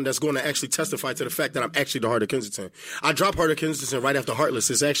from now that's going to actually testify to the fact that I'm actually the Heart of Kensington. I dropped Heart of Kensington right after Heartless.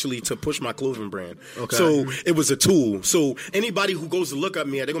 It's actually to push my clothing brand. Okay. So it was a tool. So anybody who goes to look at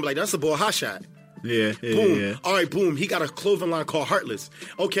me, they're going to be like, that's the boy Hotshot. Yeah, boom. Yeah. All right, boom. He got a clothing line called Heartless.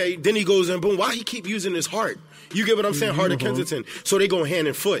 Okay, then he goes in, boom. Why he keep using his heart? You get what I'm saying? Heart of Kensington. So they go hand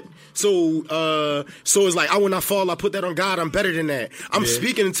in foot. So it's like, I will not fall. I put that on God. I'm better than that. I'm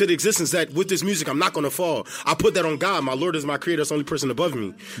speaking into the existence that with this music, I'm not going to fall. I put that on God. My Lord is my creator. That's the only person above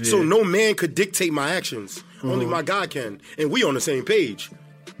me. Yeah. So no man could dictate my actions. Only my God can. And we on the same page.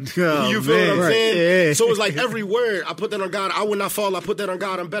 Oh, you feel what I'm saying? Yeah. So it's like every word, I put that on God. I will not fall. I put that on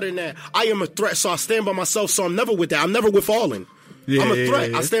God. I'm better than that. I am a threat, so I stand by myself. So I'm never with that. I'm never with falling. I'm a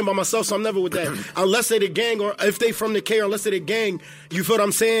threat. I stand by myself, so I'm never with that. Unless they the gang, or if they from the K, or unless they the gang, you feel what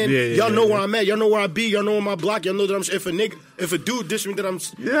I'm saying? Y'all know where I'm at. Y'all know where I be. Y'all know on my block. Y'all know that if a dude dish me, that I'm,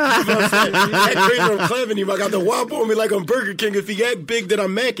 you know what I'm saying? Act crazy, I'm clapping him. I got the wop on me like I'm Burger King. If he act big, then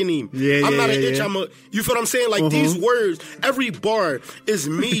I'm macking him. I'm not an itch. You feel what I'm saying? Like these words, every bar is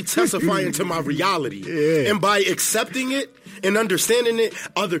me testifying to my reality. And by accepting it and understanding it,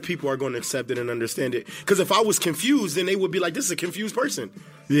 other people are going to accept it and understand it. Because if I was confused, then they would be like, this is a confused person.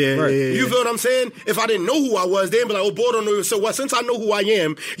 You feel what I'm saying? If I didn't know who I was, they'd be like, oh, boy, don't know. So what? Since I know who I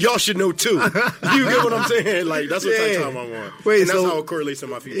am, y'all should know too. You get what I'm saying? Like, that's what type of time I'm on. And that's how it correlates to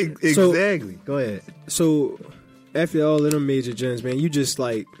my future. Exactly. Go ahead. So after all of them major gems, man, you just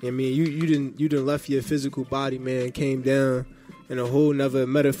like, I mean, you didn't left your physical body, man, came down in a whole nother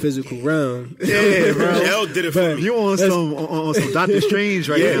metaphysical realm. Yeah, bro. Hell did it for me. You on some Doctor Strange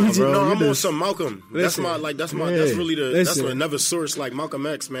right now, bro. No, I'm on some Malcolm. That's really that's another source, like Malcolm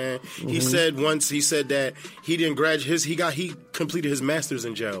X, man. He said once, that he didn't graduate he completed his master's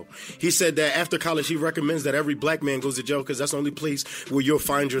in jail. He said that after college, he recommends that every black man goes to jail because that's the only place where you'll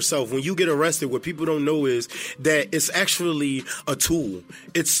find yourself. When you get arrested, what people don't know is that it's actually a tool.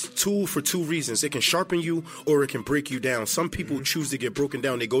 It's a tool for two reasons. It can sharpen you or it can break you down. Some people choose to get broken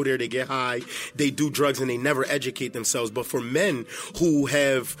down. They go there, they get high, they do drugs, and they never educate themselves. But for men who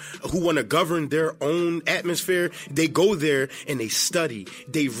want to govern their own atmosphere, they go there and they study,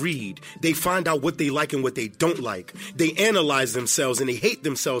 they read, they find out what they like and what they don't like. They analyze themselves and they hate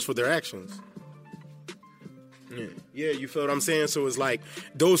themselves for their actions. Yeah, you feel what I'm saying? So it's like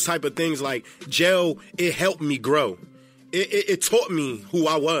those type of things, like jail, it helped me grow. It taught me who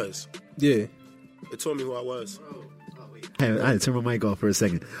I was. Yeah. It taught me who I was. I had to turn my mic off for a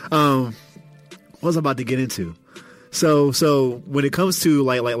second. What was I about to get into? So when it comes to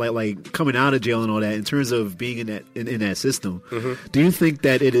like coming out of jail and all that, in terms of being in that system, do you think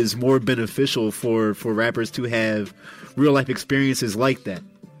that it is more beneficial for rappers to have real life experiences like that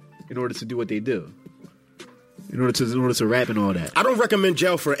in order to do what they do? In order to rap and all that? I don't recommend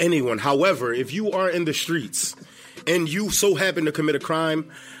jail for anyone. However, if you are in the streets and you so happen to commit a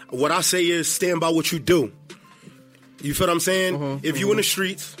crime, what I say is stand by what you do. You feel what I'm saying? If you in the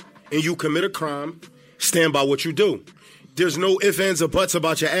streets and you commit a crime, stand by what you do. There's no ifs, ands, or buts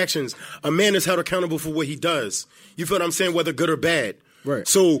about your actions. A man is held accountable for what he does. You feel what I'm saying? Whether good or bad. Right.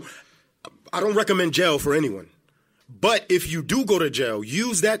 So I don't recommend jail for anyone. But if you do go to jail,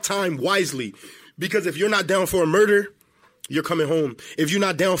 use that time wisely. Because if you're not down for a murder, you're coming home. If you're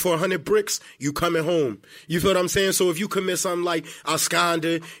not down for 100 bricks, you coming home. You feel what I'm saying? So if you commit something like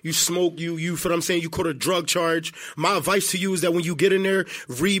absconder, you smoke, you feel what I'm saying? You caught a drug charge. My advice to you is that when you get in there,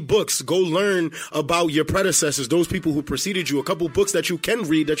 read books. Go learn about your predecessors, those people who preceded you. A couple books that you can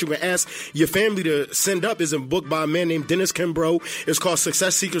read that you can ask your family to send up is a book by a man named Dennis Kimbrough. It's called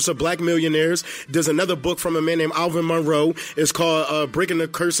Success Secrets of Black Millionaires. There's another book from a man named Alvin Monroe. It's called Breaking the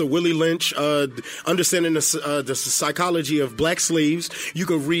Curse of Willie Lynch, Understanding the Psychology of Black Slaves. You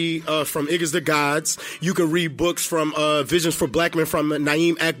can read from Iggas the Gods. You can read books from Visions for Black Men from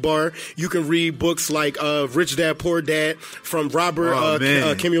Naeem Akbar. You can read books like Rich Dad Poor Dad from Robert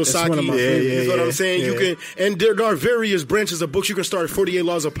Kiyosaki. You know what I'm saying? You can, and there are various branches of books. You can start 48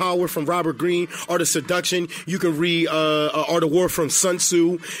 Laws of Power from Robert Greene, Art of Seduction. You can read Art of War from Sun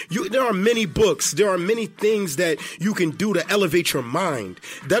Tzu. There are many books. There are many things that you can do to elevate your mind.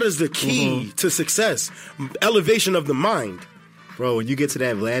 That is the key to success. Elevation of the mind. Bro, when you get to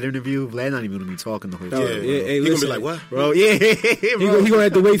that Vlad interview, Vlad not even gonna be talking the whole time. Hey, he gonna be like, what? Bro, yeah. He gonna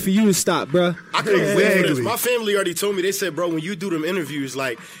have to wait for you to stop, bro. I couldn't wait for this. My family already told me, they said, bro, when you do them interviews,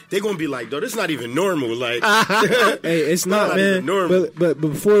 like, they gonna be like, though, this is not even normal. Like, hey, it's not, man. Normal. But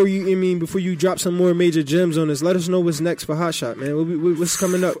before you drop some more major gems on this, let us know what's next for Hotshot, man. What's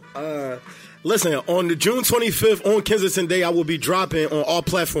coming up? Listen, on the June 25th, on Kensington Day, I will be dropping on all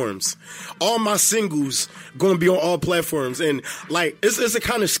platforms. All my singles going to be on all platforms. And, like, it's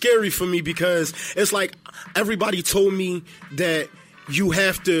kind of scary for me because it's like everybody told me that you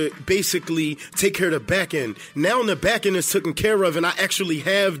have to basically take care of the back end. Now the back end is taken care of and I actually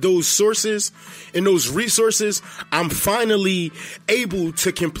have those sources and those resources. I'm finally able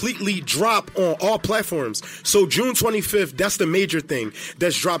to completely drop on all platforms. So June 25th, that's the major thing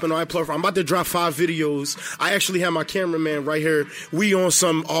that's dropping on all platforms. I'm about to drop 5 videos. I actually have my cameraman right here. We on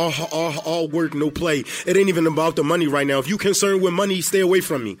some all work, no play. It ain't even about the money right now. If you concerned with money, stay away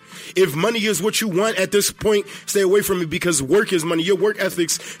from me. If money is what you want at this point, stay away from me because work is money. Your work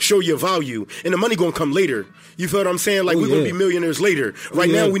ethics show your value, and the money gonna come later. You feel what I'm saying? Like, we're gonna be millionaires later. Right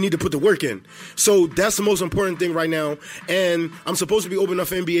now, we need to put the work in. So that's the most important thing right now. And I'm supposed to be opening up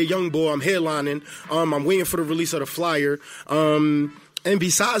for NBA Youngboy. I'm headlining. I'm waiting for the release of the flyer. And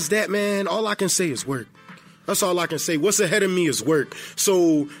besides that, man, all I can say is work. That's all I can say. What's ahead of me is work.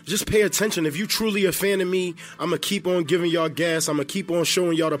 So just pay attention. If you truly a fan of me, I'm going to keep on giving y'all gas. I'm going to keep on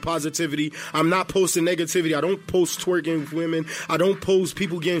showing y'all the positivity. I'm not posting negativity. I don't post twerking with women. I don't post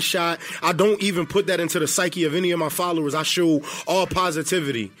people getting shot. I don't even put that into the psyche of any of my followers. I show all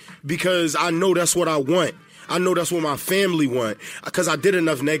positivity because I know that's what I want. I know that's what my family want because I did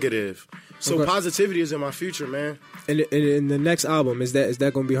enough negative. So positivity is in my future, man. And in the next album, is that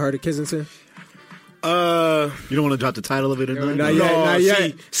going to be Heart of Kensington? You don't want to drop the title of it or nothing? Not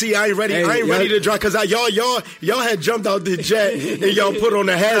yet. See, I ain't ready. I ain't ready to drop because y'all had jumped out the jet and y'all put on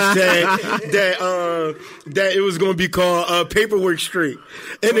the hashtag that it was going to be called Paperwork Straight.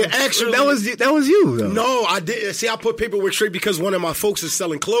 And it actually that was you though. No, I did. See, I put Paperwork Straight because one of my folks is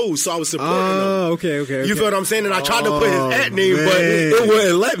selling clothes, so I was supporting them. Okay. You feel what I'm saying? And I tried to put his at name, but it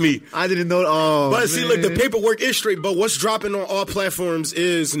wouldn't let me. I didn't know. But see, look, the paperwork is straight. But what's dropping on all platforms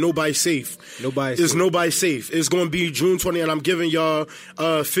is Nobody Safe. Nobody Safe. It's going to be June 20th, and I'm giving y'all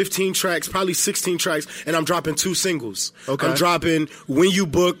 15 tracks, probably 16 tracks, and I'm dropping 2 singles. Okay. I'm dropping When You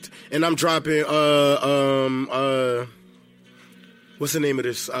Booked, and I'm dropping what's the name of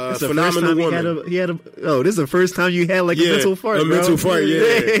this? Phenomenal Woman. This is the first time you had like a mental fart, a bro. mental fart,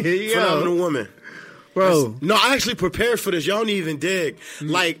 yeah. Phenomenal Woman. Bro. No, I actually prepared for this. Y'all don't even dig.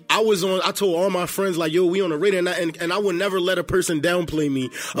 Like, I told all my friends, like, yo, we on the radio, and I would never let a person downplay me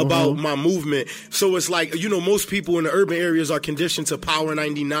about my movement. So it's like, most people in the urban areas are conditioned to Power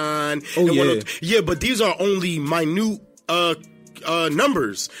 99. But these are only minute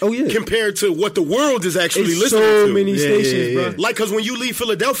numbers compared to what the world is actually listening to. So many stations, bro. Like, because when you leave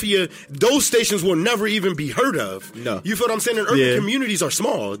Philadelphia, those stations will never even be heard of. No. You feel what I'm saying? And urban communities are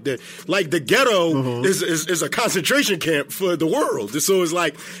small. The ghetto is a concentration camp for the world. So it's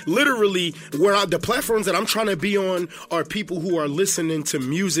like, literally, the platforms that I'm trying to be on are people who are listening to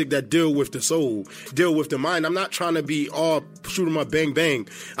music that deal with the soul, deal with the mind. I'm not trying to be all shoot 'em up, bang, bang.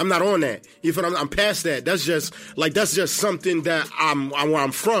 I'm not on that. You feel what I'm past that. That's just something that where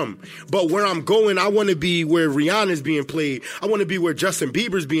I'm from. But where I'm going, I want to be where Rihanna's being played. I want to be where Justin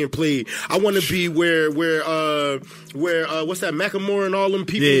Bieber's being played. I want to be where what's that, Macklemore and all them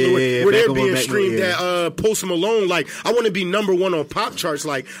people where they're being streamed at Post Malone. Like, I want to be number 1 on pop charts.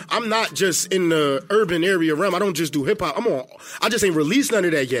 Like, I'm not just in the urban area realm. I don't just do hip hop. I just ain't released none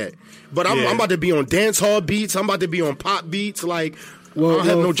of that yet. But I'm about to be on dance hall beats. I'm about to be on pop beats. Like, I don't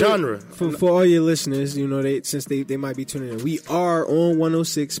have no genre. For all your listeners, since they might be tuning in, we are on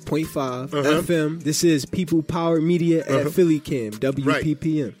 106.5 FM. This is People Power Media at Philly Cam,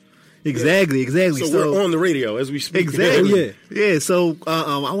 WPPM. Right. Exactly. So we're on the radio as we speak. Exactly. Yeah. So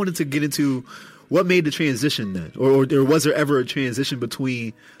I wanted to get into what made the transition then, or was there ever a transition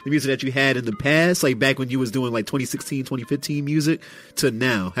between the music that you had in the past, like back when you was doing like 2016, 2015 music, to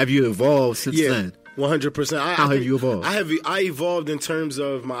now? Have you evolved since then? 100%. How have you evolved? I evolved in terms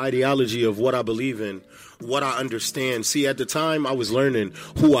of my ideology of what I believe in, what I understand. See, at the time, I was learning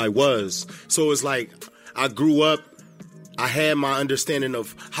who I was. So it's like I grew up. I had my understanding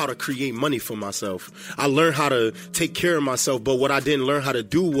of how to create money for myself. I learned how to take care of myself, but what I didn't learn how to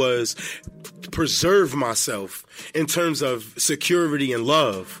do was preserve myself in terms of security and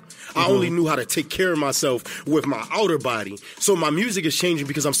love. I only knew how to take care of myself with my outer body. So my music is changing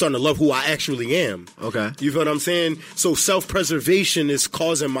because I'm starting to love who I actually am. Okay. You feel what I'm saying? So self-preservation is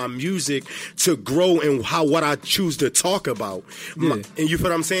causing my music to grow in what I choose to talk about. And you feel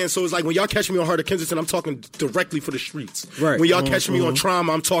what I'm saying? So it's like when y'all catch me on Heart of Kensington, I'm talking directly for the streets. Right. When y'all catch me on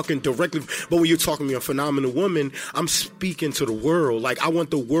Trauma, I'm talking directly. But when you're talking to me on Phenomenal Woman, I'm speaking to the world. Like, I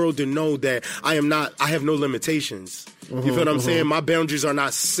want the world to know that I have no limitations. You feel what I'm saying? My boundaries are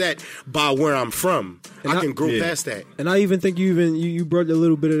not set by where I'm from. And I can grow past that. And I even think you brought a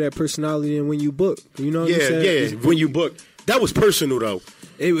little bit of that personality in When You Book. You know what I'm saying? Yeah, When You Book. That was personal, though.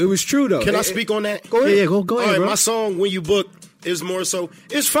 It was true, though. Can I speak on that? Go ahead. Yeah, go ahead, All right, bro. my song, When You Book, is more so,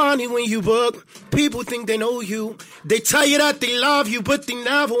 it's funny when you book. People think they know you. They tell you that they love you, but they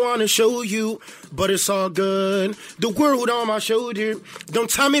never want to show you. But it's all good. The world on my shoulder. Don't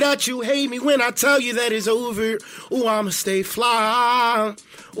tell me that you hate me when I tell you that it's over. Ooh, I'ma stay fly.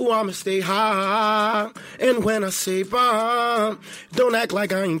 Ooh, I'ma stay high. And when I say bye, don't act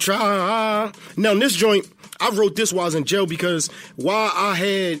like I ain't try. Now, in this joint, I wrote this while I was in jail because while I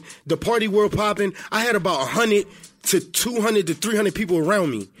had the party world popping, I had about 100 to 200 to 300 people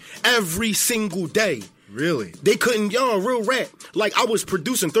around me every single day. Really? They couldn't, real rap. Like, I was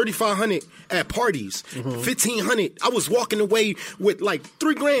producing 3,500 at parties, 1,500. I was walking away with like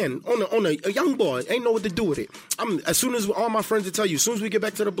 $3,000 on a young boy. Ain't know what to do with it. As soon as all my friends will tell you, as soon as we get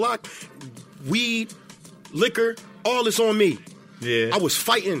back to the block, weed, liquor, all is on me. Yeah. I was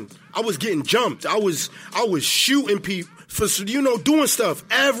fighting. I was getting jumped. I was shooting people for, doing stuff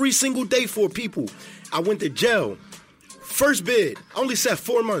every single day for people. I went to jail. First bid, I only sat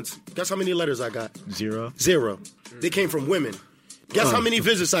 4 months. Guess how many letters I got? 0. They came from women. Guess how many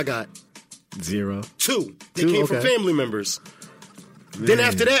visits I got? 0. 2. They came from family members. Man. Then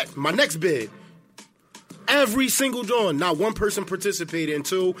after that, my next bid. Every single drawing, not one person participated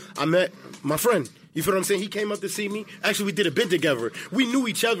until I met my friend. You feel what I'm saying? He came up to see me. Actually, we did a bid together. We knew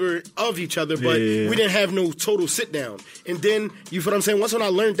each other, but we didn't have no total sit down. And then, you feel what I'm saying? Once when I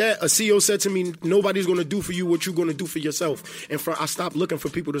learned that, a CEO said to me, nobody's going to do for you what you're going to do for yourself. And I stopped looking for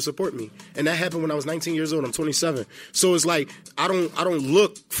people to support me. And that happened when I was 19 years old. I'm 27. So it's like, I don't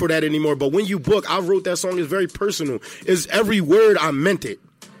look for that anymore. But when you book, I wrote that song. It's very personal. It's every word, I meant it.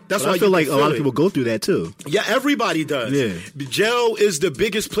 That's why I feel like a lot of people go through that too. Yeah, everybody does. Yeah. Jail is the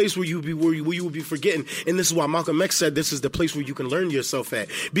biggest place where you will be forgetting, and this is why Malcolm X said this is the place where you can learn yourself at,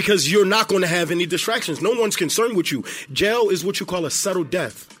 because you're not going to have any distractions. No one's concerned with you. Jail is what you call a subtle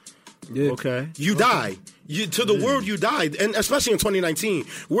death. Yeah. Okay. You die. To the world, you die, and especially in 2019,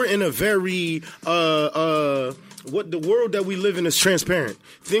 we're in a very what the world that we live in is transparent.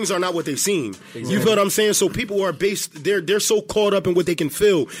 Things are not what they seem. Exactly. You feel what I'm saying? So people are they're so caught up in what they can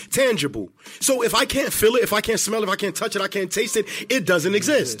feel, tangible. So if I can't feel it, if I can't smell it, if I can't touch it, I can't taste it, it doesn't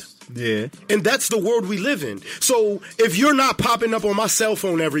exist. Yeah. And that's the world we live in. So if you're not popping up on my cell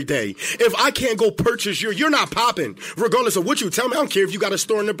phone every day, if I can't go purchase you're not popping, regardless of what you tell me. I don't care if you got a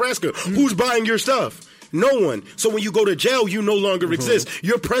store in Nebraska. Who's buying your stuff? No one. So when you go to jail, you no longer exist.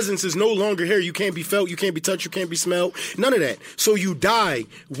 Your presence is no longer here. You can't be felt. You can't be touched. You can't be smelled. None of that. So you die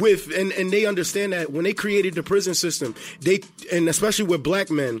with, and they understand that when they created the prison system, and especially with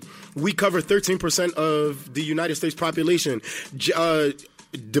black men, we cover 13% of the United States population.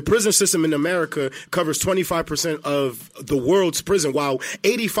 The prison system in America covers 25% of the world's prison, while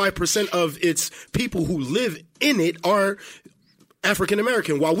 85% of its people who live in it are African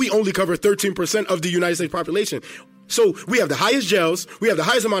American, while we only cover 13% of the United States population. So we have the highest jails, we have the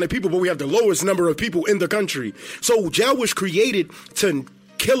highest amount of people, but we have the lowest number of people in the country. So jail was created to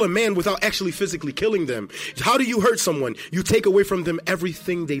kill a man without actually physically killing them. How do you hurt someone? You take away from them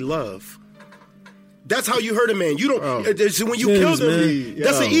everything they love. That's how you hurt a man. You don't. When you kill them,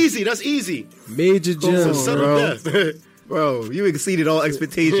 that's easy. Major gems, death. Bro, you exceeded all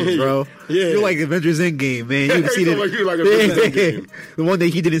expectations, bro. Yeah. You're like Avengers Endgame, man. You exceeded. Avengers the one that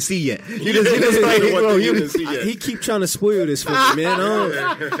he didn't see yet. He didn't see yet. He keep trying to spoil this for me,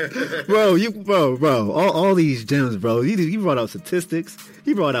 man. Bro, all these gems, bro. He brought out statistics.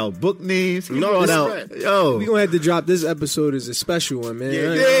 He brought out book names. He brought out. Yo, we gonna have to drop this episode as a special one, man.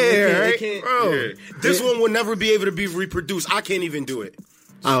 Yeah, bro. Yeah. This one will never be able to be reproduced. I can't even do it.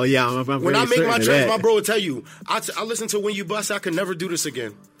 Oh yeah, I'm when I make my tracks, my bro will tell you. I listen to When You Bust. I could never do this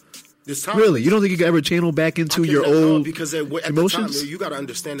again. This time, really, you don't think you could ever channel back into your old because at emotions? The time, you got to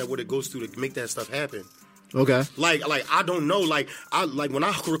understand that what it goes through to make that stuff happen. Okay, like I don't know, like when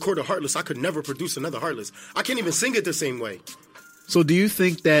I recorded Heartless, I could never produce another Heartless. I can't even sing it the same way. So, do you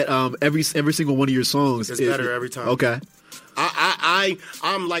think that every single one of your songs is better every time? Okay,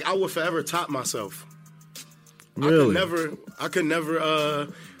 I'm like I would forever top myself. Really? I could never.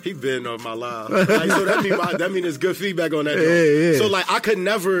 He been on my live, so that mean it's good feedback on that. Yeah. So like I could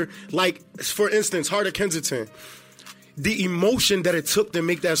never, like for instance, Heart of Kensington. The emotion that it took to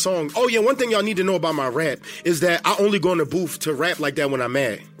make that song. Oh yeah, one thing y'all need to know about my rap is that I only go in the booth to rap like that when I'm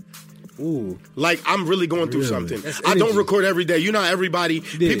mad. Ooh. Like I'm really going through something. I don't record every day. You know,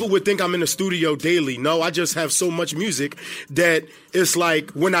 people would think I'm in the studio daily. No, I just have so much music that it's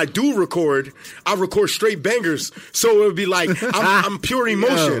like when I do record, I record straight bangers. So it would be like I'm pure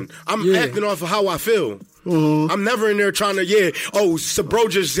emotion. I'm acting off of how I feel. Mm-hmm. I'm never in there trying to, so bro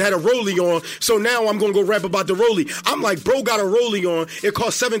just had a rollie on, so now I'm going to go rap about the rollie. I'm like, bro got a rollie on, it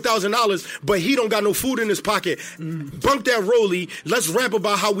cost $7,000, but he don't got no food in his pocket. Bunk that rollie, let's rap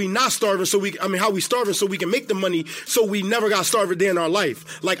about how we not starving how we starving so we can make the money so we never got starved a day in our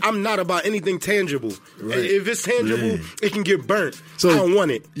life. Like, I'm not about anything tangible. Right. If it's tangible, it can get burnt. So I don't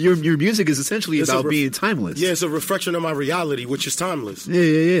want it. Your music is essentially about being timeless. Yeah, it's a reflection of my reality, which is timeless.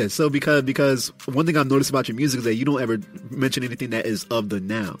 Yeah. So because one thing I've noticed about your music is that you don't ever mention anything that is of the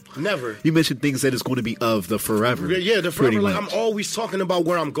now. Never. You mention things that is going to be of the forever. Yeah, the forever. Like, I'm always talking about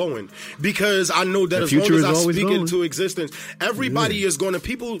where I'm going because I know that the as long as I speak going into existence, everybody is going to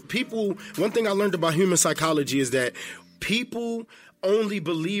people. One thing I learned about human psychology is that people only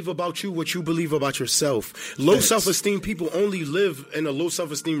believe about you what you believe about yourself. Low self-esteem people only live in a low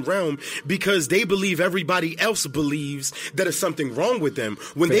self-esteem realm because they believe everybody else believes that there's something wrong with them.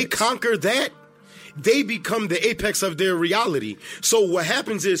 When they conquer that, they become the apex of their reality. So what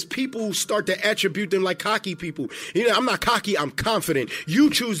happens is people start to attribute them like cocky people. You know, I'm not cocky, I'm confident. You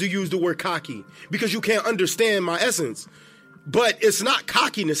choose to use the word cocky because you can't understand my essence. But it's not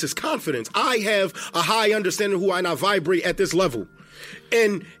cockiness, it's confidence. I have a high understanding of who I am, and I vibrate at this level.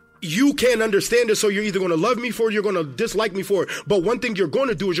 And you can't understand it, so you're either going to love me for it or you're going to dislike me for it. But one thing you're going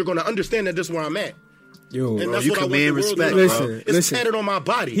to do is you're going to understand that this is where I'm at. Yo, and that's you what I want command the world respect. to know. It's tatted on my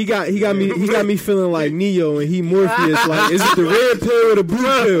body. He got me feeling like Neo and he Morpheus. Like, is it the red pill or the blue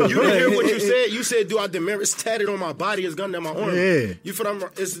pill? You didn't hear what you said. You said, "Do I demand?" It's tatted on my body. It's gunned on my arm. Yeah. You feel?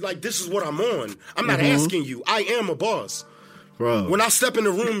 It's like this is what I'm on. I'm not asking you. I am a boss. Bro. When I step in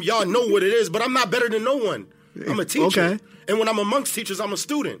the room, y'all know what it is, but I'm not better than no one. I'm a teacher. Okay. And when I'm amongst teachers, I'm a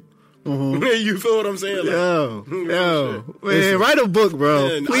student. You feel what I'm saying? Like, yo, man, write a book, bro.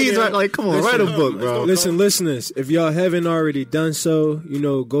 Man, Please, write a book, bro. Listen, listeners, if y'all haven't already done so,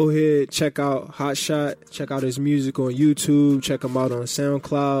 go ahead, check out Hotshot, check out his music on YouTube, check him out on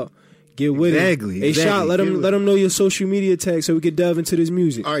SoundCloud. Get with it. Hey, Shot, let them know your social media tag so we can delve into this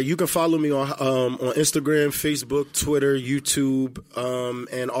music. All right, you can follow me on Instagram, Facebook, Twitter, YouTube,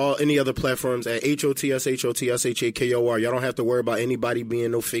 and any other platforms at HOTSHOTSHAKOR. Y'all don't have to worry about anybody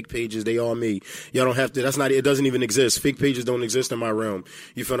being no fake pages. They all me. Y'all don't have to. It doesn't even exist. Fake pages don't exist in my realm.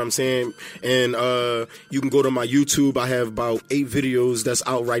 You feel what I'm saying? And you can go to my YouTube. I have about 8 videos that's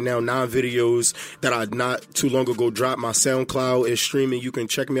out right now, 9 videos that I not too long ago dropped. My SoundCloud is streaming. You can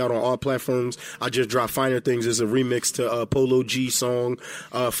check me out on all platforms. I just dropped Finer Things. It's a remix to Polo G song,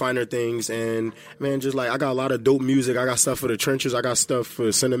 Finer Things. And man, just like I got a lot of dope music. I got stuff for the trenches. I got stuff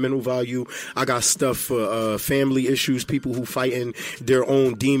for sentimental value. I got stuff for family issues, people who fighting their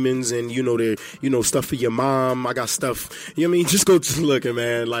own demons, and stuff for your mom. I got stuff. You know what I mean? Just go to looking,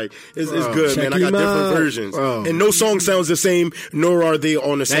 man. Like it's good, man. I got different versions, and no song sounds the same, nor are they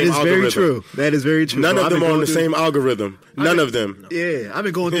on the same algorithm. That is very true. That is very true. None of them are on the same algorithm. None of them. Yeah, I've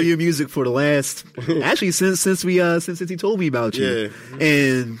been going through your music for the last actually since he told me about you.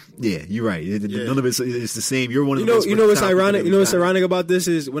 And yeah, you're right. None of it's the same. You're one of the you know what's ironic. You know what's ironic about this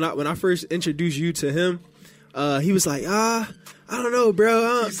is when I first introduced you to him, he was like, I don't know,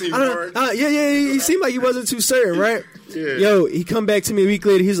 bro. He seemed like he wasn't too certain, right? Yo, he come back to me a week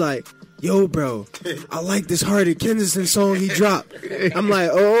later. He's like, yo, bro, I like this Hardy Kensington song he dropped. I'm like,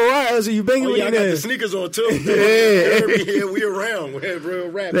 oh, all right, so you banging with me I got the sneakers on too. We around. We're real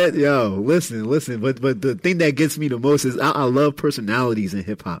rap. Listen, but the thing that gets me the most is I love personalities in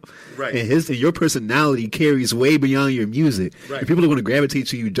hip hop. Right. And your personality carries way beyond your music. Right. And people are going to gravitate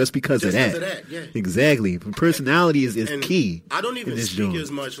to you just because of that. Yeah. Exactly. Personality is key. I don't even speak as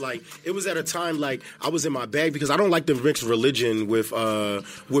much. Like it was at a time like I was in my bag because I don't like to mix religion with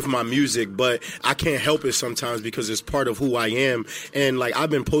my music. But I can't help it sometimes because it's part of who I am. And like I've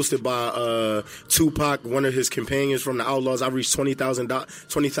been posted by Tupac, one of his companions from the Outlaws. I reached 20,000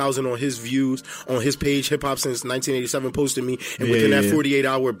 on his views on his page. Hip Hop Since 1987 posted me, and within that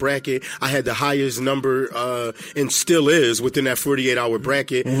 48-hour bracket, I had the highest number, and still is within that 48-hour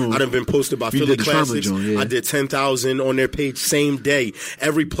bracket. I done been posted by Philly Classics. I did 10,000 on their page same day.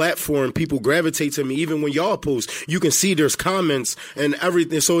 Every platform, people gravitate to me. Even when y'all post, you can see there's comments and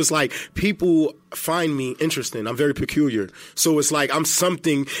everything. So it's like people find me interesting. I'm very peculiar. So it's like I'm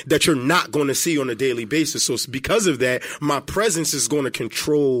something that you're not going to see on a daily basis. So because of that, my presence is going to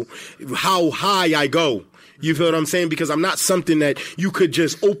control how high I go. You feel what I'm saying? Because I'm not something that you could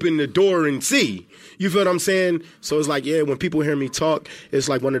just open the door and see. You feel what I'm saying? So it's like, when people hear me talk, it's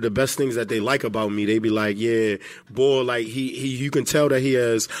like one of the best things that they like about me. They be like, boy, like you can tell that he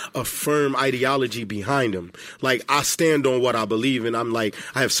has a firm ideology behind him. Like I stand on what I believe in. I'm like,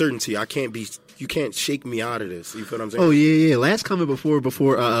 I have certainty. You can't shake me out of this. You feel what I'm saying? Oh, yeah. Last comment before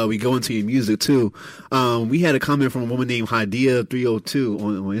we go into your music, too. We had a comment from a woman named Hadia302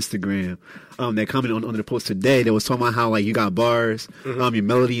 on Instagram. That commented on the post today that was talking about how like you got bars, your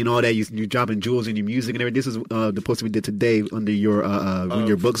melody and all that. You're dropping jewels in your music and everything. This is the post we did today under your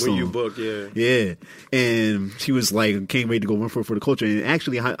book song. When you book, yeah. And she was like, came ready to go run for the culture. And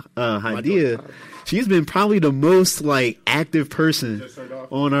actually, Hadia, she's been probably the most like active person.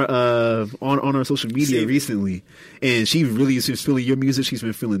 on our social media recently, and she really is just feeling your music. She's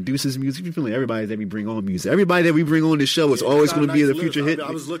been feeling Deuce's music. She's been feeling everybody that we bring on music. Everybody that we bring on this show is always going to be the future hit.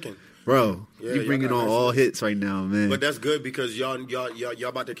 I was looking. Bro, you bringing on all hits right now, man. But that's good because y'all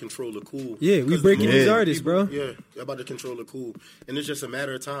about to control the cool. Yeah, we breaking these artists, people, bro. Yeah, y'all about to control the cool, and it's just a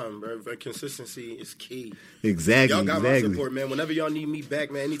matter of time, bro. Consistency is key. Exactly. Y'all got my support, man. Whenever y'all need me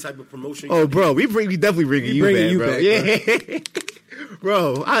back, man, any type of promotion. Oh, bro, we definitely bringing you back, bro. Yeah.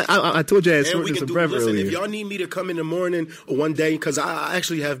 Bro, I told you I had snorted some breath earlier. If y'all need me to come in the morning or one day, because I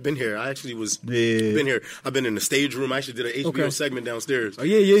actually have been here. I actually been here. I've been in the stage room. I actually did an HBO segment downstairs. Oh,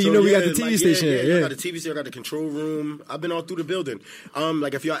 yeah. You know we got the TV station. Yeah, I got the TV station. I got the control room. I've been all through the building.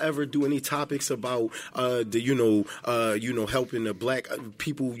 Like if y'all ever do any topics about helping the black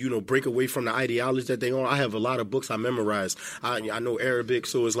people, break away from the ideology that they on. I have a lot of books I memorized. I know Arabic,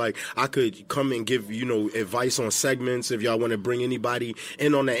 so it's like I could come and give advice on segments if y'all want to bring anybody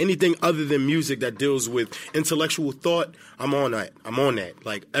in on that. Anything other than music that deals with intellectual thought, I'm on that.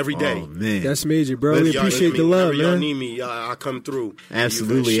 Like every day. Oh, man. That's major, bro. We appreciate the love, man. Y'all need me, I come through.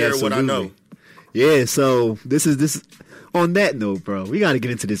 Absolutely. Share what I know. Yeah, so this is on that note, bro. We got to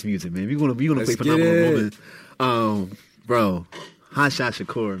get into this music, man. We gonna play Phenomenal Woman. Bro, Hotshot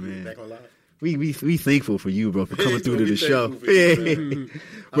Shakor, man. Back online. We thankful for you, bro, for coming through to the show. Yeah.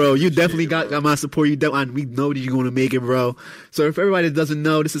 Bro, you definitely got my support. We know that you're going to make it, bro. So if everybody that doesn't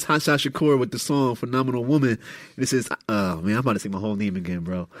know, this is Hotshot Shakor with the song Phenomenal Woman. This is, I'm about to say my whole name again,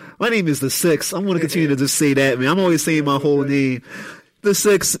 bro. My name is The Six. I'm going to continue to just say that, man. I'm always saying my whole name. The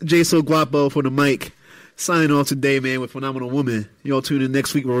Six, J So Guapo for the mic. Signing off today, man, with Phenomenal Woman. Y'all tune in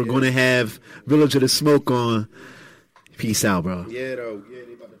next week where we're going to have Village of the Smoke on. Peace out, bro. Yeah, though. Yeah,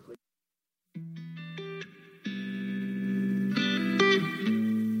 they about to play.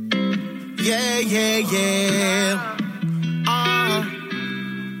 Yeah.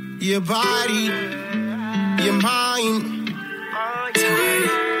 Your body, your mind.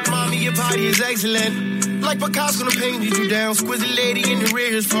 Mommy, your body is excellent. Like Picasso gonna paint you down. Squizzy lady in the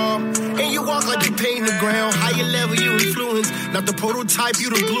rears fall. And you walk like you paint the ground. Higher level, you influence. Not the prototype, you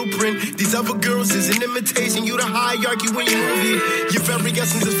the blueprint. These other girls is an imitation. You the hierarchy when you move it. Your very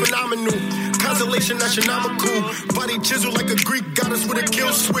essence is phenomenal. Constellation astronomical. Body chisel like a Greek goddess with a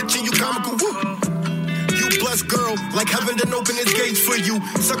kill switch. And you comical. Woo. You blessed girl. Like heaven done open its gates for you.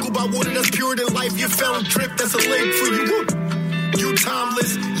 Suckled by water that's purer than life. You found drip that's a lake for you. Woo. You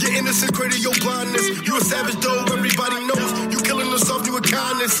timeless, your innocence created your blindness. You a savage though, everybody knows. You killing yourself, you a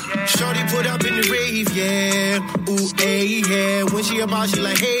kindness. Shorty put up in the rave, yeah. Ooh, hey, yeah. When she about, she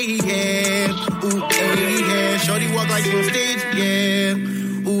like, hey, yeah. Ooh, hey, yeah. Shorty walk like she on stage, yeah.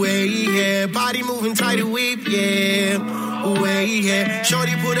 Ooh, hey, yeah. Body moving tight and weep, yeah. Ooh, hey, yeah.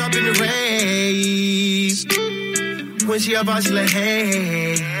 Shorty put up in the rave. When she about, she like,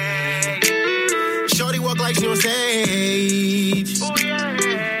 hey. Shorty walk like she on stage.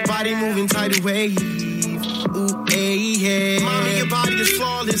 Body moving tight away. Ooh, hey, yeah. Mommy, your body is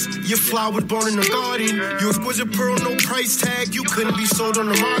flawless. Your flower born in the garden. You exquisite pearl, no price tag. You couldn't be sold on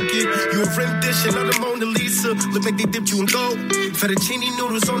the market. You a rendition of the Mona Lisa. Look like they dipped you in gold. Fettuccine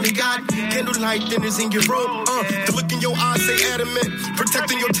noodles on the yacht. Candlelight dinners in your robe. The look in your eyes say adamant.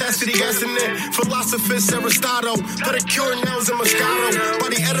 Protecting your chastity, gas in it. Philosophist Aristotle. Pedicure nails and Moscato.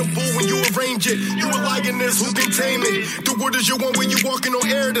 Body edible when you arrange it. You a lioness who can tame it. The word is your one when you walking on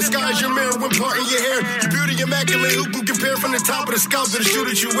air. The sky's your mirror when parting your hair. Your beauty immaculate. Who can compare from the top of the scalp to the shoe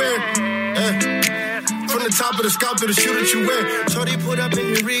that you wear? From the top of the scalp to the shoe that you wear. Shorty put up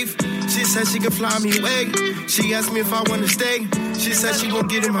in the reef. She said she could fly me away. She asked me if I wanna stay. She said she gon'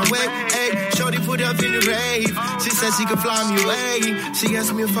 get in my way. Hey, shorty put up in the rave. She said she could fly me away. She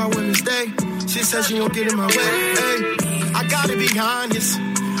asked me if I wanna stay. She said she gon' get in my way. Hey, I gotta be honest.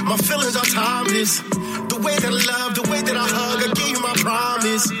 My feelings are timeless. The way that I love, the way that I hug, I gave you my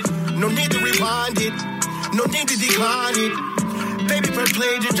promise. No need to rewind it. No need to decline it. Baby, press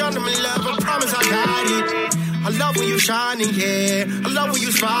play, just drown them in love. I promise I got it. I love when you shining, yeah. I love when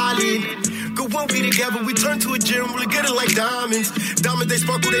you smiling. Go when we together, we turn to a gym, we get it like diamonds. Diamonds, they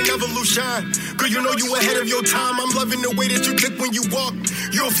sparkle, they never lose shine. Girl, you know you ahead of your time. I'm loving the way that you kick when you walk.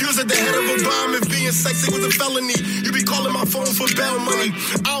 You're a fuse at the head of a bomb. If being sexy was a felony, you be calling my phone for bail money.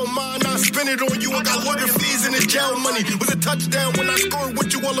 I don't mind, I spend it on you. I got lawyer fees and it's jail money. Was a touchdown when I scored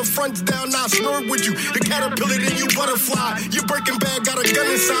with you. All the fronts down, now I snored with you. The caterpillar, then you butterfly. Your Birkin bag got a gun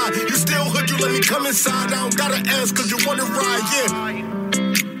inside. You still hood, you let me come inside. I don't gotta ask cause you wanna ride, yeah.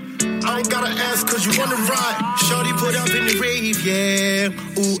 I ain't gotta ask cause you wanna ride. Shorty put up in the rave, yeah.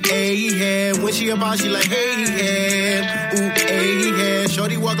 Ooh, hey, yeah. When she about, she like, hey, yeah. Ooh, hey, yeah.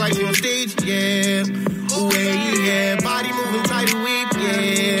 Shorty walk like she on stage, yeah. Ooh, hey, yeah. Body moving tight and weep, yeah.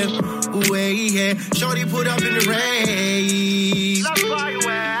 yeah. Shorty put up in the rave.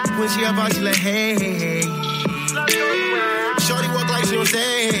 When she up out, she like, hey. Shorty walk like she on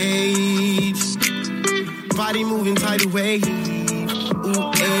stage. Body moving tight away.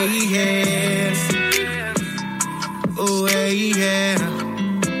 Ooh, hey, yeah. Ooh, hey, yeah.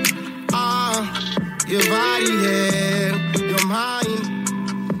 Your body, yeah. Your mind.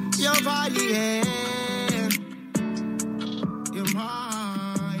 Your body, yeah.